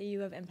 like, you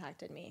have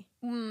impacted me.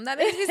 That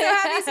makes me so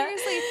happy.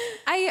 Seriously.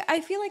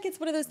 I feel like it's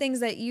one of those things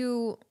that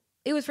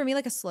it was for me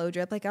like a slow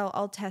drip. Like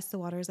I'll test the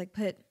waters, like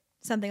put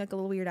something like a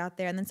little weird out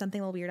there and then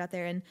something a little weird out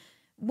there. And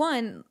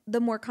one, the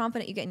more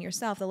confident you get in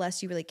yourself, the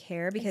less you really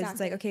care because it's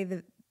like,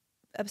 okay,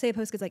 say a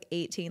post gets like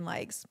 18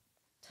 likes.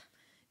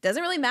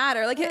 Doesn't really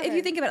matter. Like if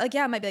you think about it, like,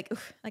 yeah, it might be like,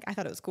 oof, like I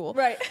thought it was cool.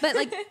 Right. But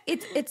like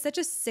it's such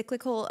a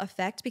cyclical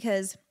effect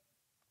because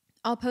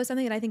I'll post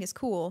something that I think is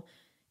cool.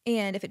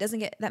 And if it doesn't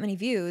get that many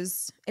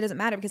views, it doesn't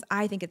matter because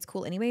I think it's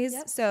cool anyways.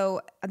 Yep.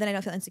 So then I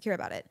don't feel insecure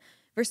about it.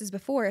 Versus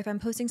before, if I'm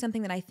posting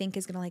something that I think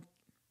is going to like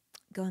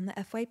go on the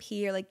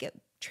FYP or like get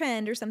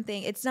trend or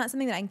something, it's not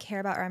something that I care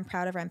about or I'm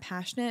proud of or I'm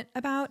passionate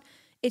about.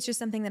 It's just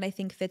something that I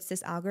think fits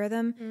this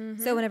algorithm.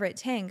 So whenever it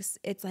tanks,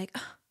 it's like,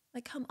 oh,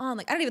 like, come on.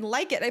 Like, I don't even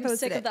like it. I posted I'm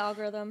sick it. of the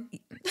algorithm.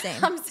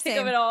 Same. I'm sick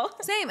of it all.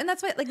 Same. And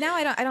that's why, like, now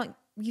I don't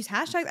use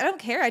hashtags. I don't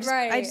care. I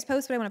just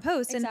post what I want to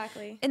post.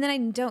 Exactly. And then I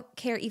don't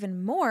care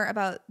even more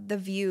about the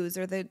views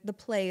or the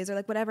plays or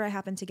like whatever I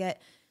happen to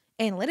get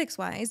analytics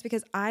wise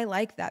because I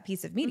like that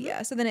piece of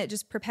media. So then it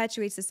just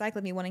perpetuates the cycle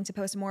of me wanting to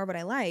post more of what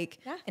I like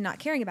and not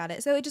caring about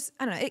it. So it just,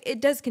 I don't know,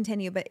 it does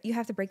continue, but you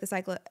have to break the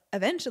cycle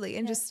eventually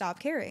and just stop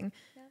caring,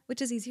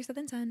 which is easier said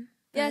than done.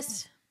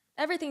 Yes.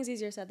 Everything's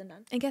easier said than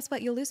done. And guess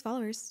what? You'll lose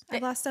followers.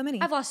 I've lost so many.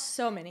 I've lost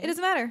so many. It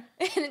doesn't matter.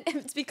 And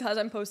it's because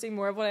I'm posting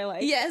more of what I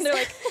like. Yes. And they're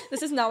like,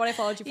 this is not what I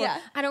followed you for. Yeah.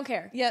 I don't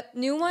care. Yep.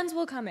 New ones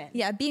will come in.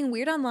 Yeah, being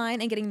weird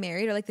online and getting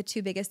married are like the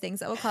two biggest things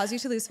that will cause you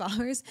to lose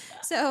followers.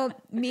 So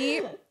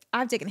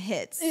I've taken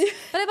hits,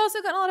 but I've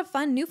also gotten a lot of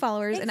fun new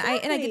followers, and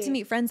I get to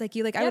meet friends like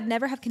you. Like I would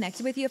never have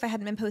connected with you if I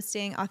hadn't been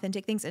posting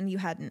authentic things, and you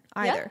hadn't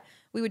either. Yep.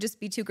 We would just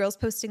be two girls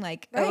posting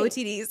like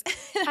OOTDs.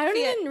 I don't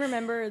even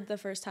remember the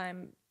first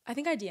time. I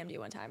think I DM'd you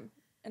one time,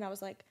 and I was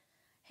like,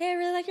 hey, I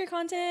really like your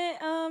content.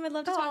 I'd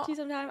love to talk to you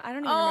sometime. I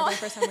don't even remember the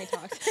first time we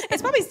talked.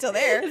 It's probably still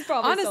there. It's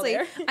probably honestly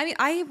still there. I mean,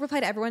 I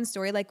reply to everyone's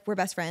story like we're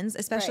best friends,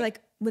 especially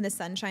like when the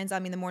sun shines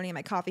on me in the morning and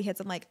my coffee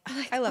hits. I'm like,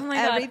 I love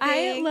everything. God,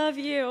 I love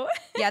you.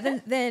 Yeah.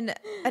 Then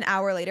an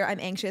hour later, I'm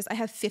anxious. I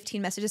have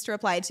 15 messages to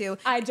reply to.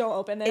 I don't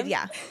open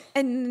them.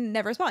 And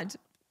never respond.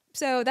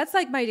 So that's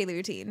like my daily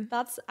routine.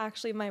 That's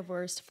actually my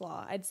worst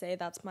flaw. I'd say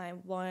that's my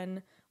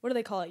one. What do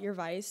they call it? Your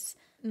vice.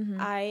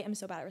 I am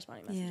so bad at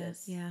responding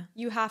messages. Yeah.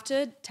 You have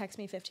to text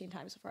me 15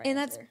 times before I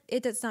answer.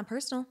 And that's not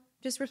personal.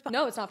 Just respond.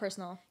 No, it's not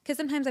personal. Because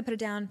sometimes I put it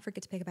down,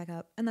 forget to pick it back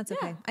up, and that's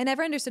okay. I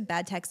never understood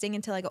bad texting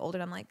until I got older.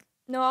 And I'm like,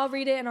 no, I'll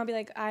read it and I'll be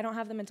like, I don't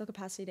have the mental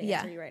capacity to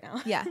answer you right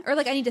now. Yeah. Or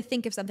like I need to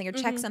think of something or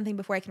check something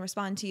before I can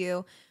respond to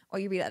you. Or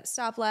you read at a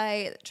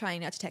stoplight,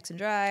 trying not to text and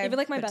drive. Even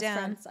like my best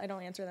friends, I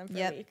don't answer them for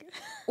a week.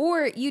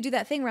 Or you do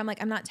that thing where I'm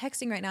like, I'm not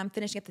texting right now. I'm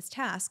finishing up this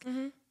task.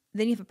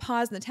 Then you have a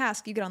pause in the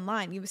task. You get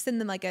online. You send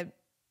them like a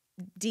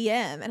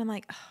DM. And I'm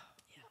like, oh,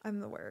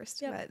 I'm the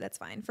worst. But that's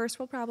fine. First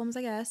world problems,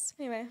 I guess.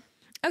 Anyway.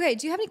 Okay.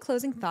 Do you have any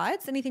closing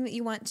thoughts? Anything that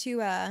you want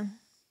to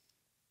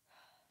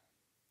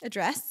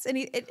address?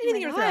 Anything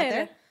you want to throw out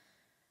there?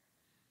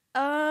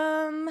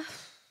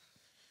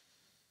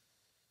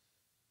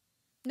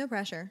 No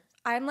pressure.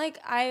 I'm like,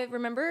 I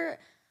remember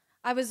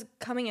I was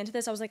coming into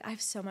this, I was like, I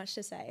have so much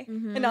to say.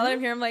 And now that I'm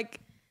here, I'm like,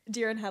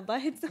 deer in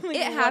headlights. I'm like,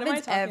 it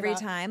happens every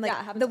time. Like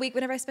happens. the week,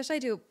 whenever especially I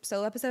do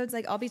solo episodes,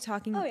 like I'll be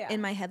talking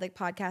in my head, like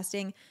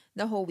podcasting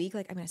the whole week.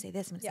 Like I'm going to say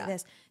this, I'm going to say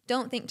this.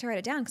 Don't think to write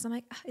it down because I'm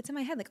like, it's in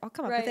my head. Like I'll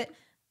come up with it.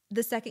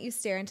 The second you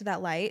stare into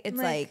that light, it's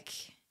like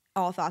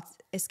all thoughts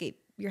escape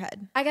your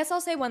head. I guess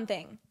I'll say one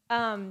thing.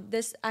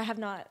 This I have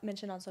not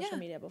mentioned on social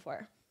media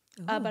before,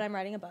 but I'm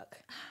writing a book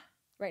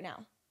right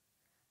now.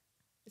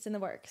 It's in the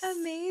works.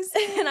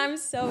 Amazing. And I'm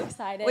so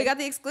excited. We got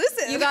the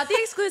exclusive. You got the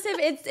exclusive.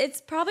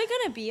 It's probably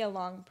going to be a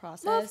long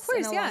process. Well, of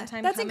course, and a long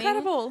time That's coming.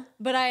 incredible.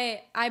 But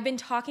I've been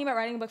talking about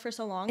writing a book for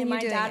so long, and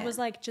my dad was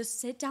like, just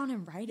sit down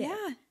and write it.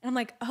 Yeah. And I'm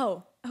like,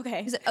 oh,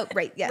 okay. He's like, oh,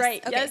 right, yes.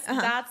 Right, okay. yes.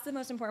 That's the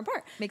most important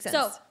part. Makes sense.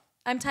 So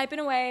I'm typing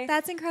away.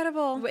 That's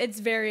incredible. It's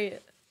very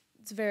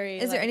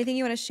Is there anything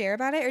you want to share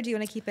about it, or do you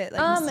want to keep it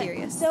like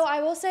mysterious? So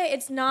I will say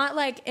it's not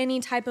like any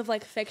type of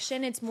like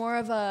fiction. It's more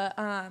of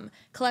a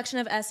collection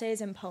of essays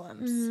and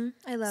poems.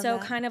 I love so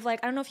that. kind of like,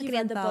 I don't know if you've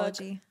read the book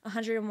anthology.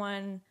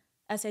 101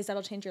 Essays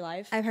That'll Change Your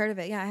Life. I've heard of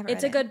it. Yeah, I haven't read it.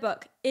 It's a good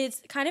book.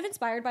 It's kind of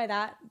inspired by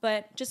that,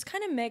 but just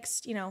kind of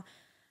mixed,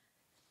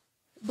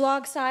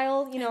 blog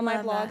style, you know, I my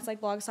love blogs, that. like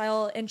blog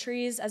style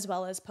entries, as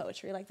well as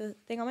poetry, like the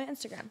thing on my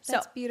Instagram. That's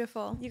So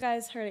beautiful. you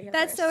guys heard it here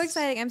That's so first.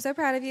 exciting. I'm so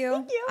proud of you.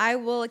 Thank you. I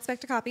will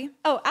expect a copy.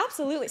 Oh,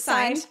 absolutely.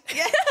 Signed.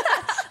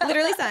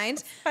 Literally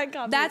signed. Signed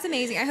copy. That's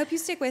amazing. I hope you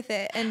stick with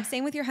it. And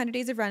same with your 100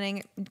 days of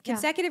running,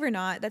 consecutive or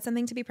not, that's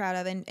something to be proud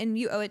of. And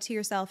you owe it to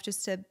yourself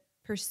just to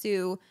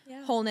pursue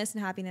wholeness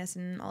and happiness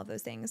and all of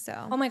those things.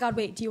 So, Oh my God,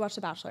 wait, do you watch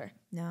The Bachelor?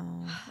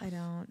 no, I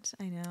don't.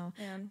 I know.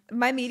 Man.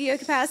 My media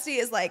capacity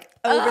is like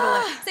over the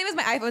limit. Same as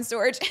my iPhone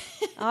storage.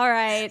 All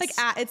right. Like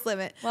at its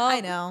limit. Well-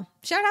 I know.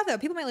 Shout out though.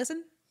 People might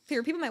listen.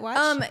 People might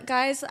watch.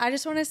 Guys, I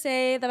just want to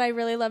say that I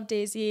really love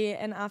Daisy,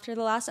 and after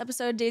the last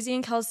episode, Daisy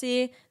and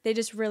Kelsey, they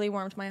just really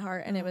warmed my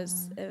heart, and it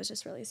was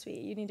just really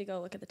sweet. You need to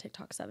go look at the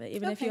TikToks of it,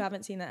 even if you Okay.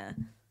 haven't seen that.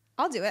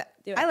 I'll do it.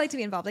 Do it. I like to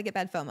be involved. I get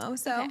bad FOMO.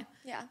 So Okay.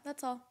 Yeah,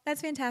 that's all.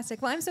 that's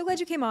fantastic. Well, I'm so glad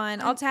you came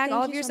on. I'll tag Thank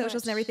all of you your so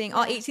socials much. and everything.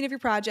 All 18 of your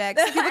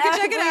projects. So people can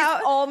check it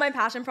out. All my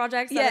passion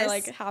projects that Yes. are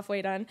like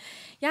halfway done.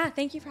 Yeah,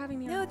 thank you for having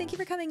me on. No, thank you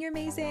for coming. You're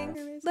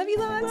amazing. Love you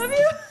lots. Love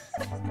you.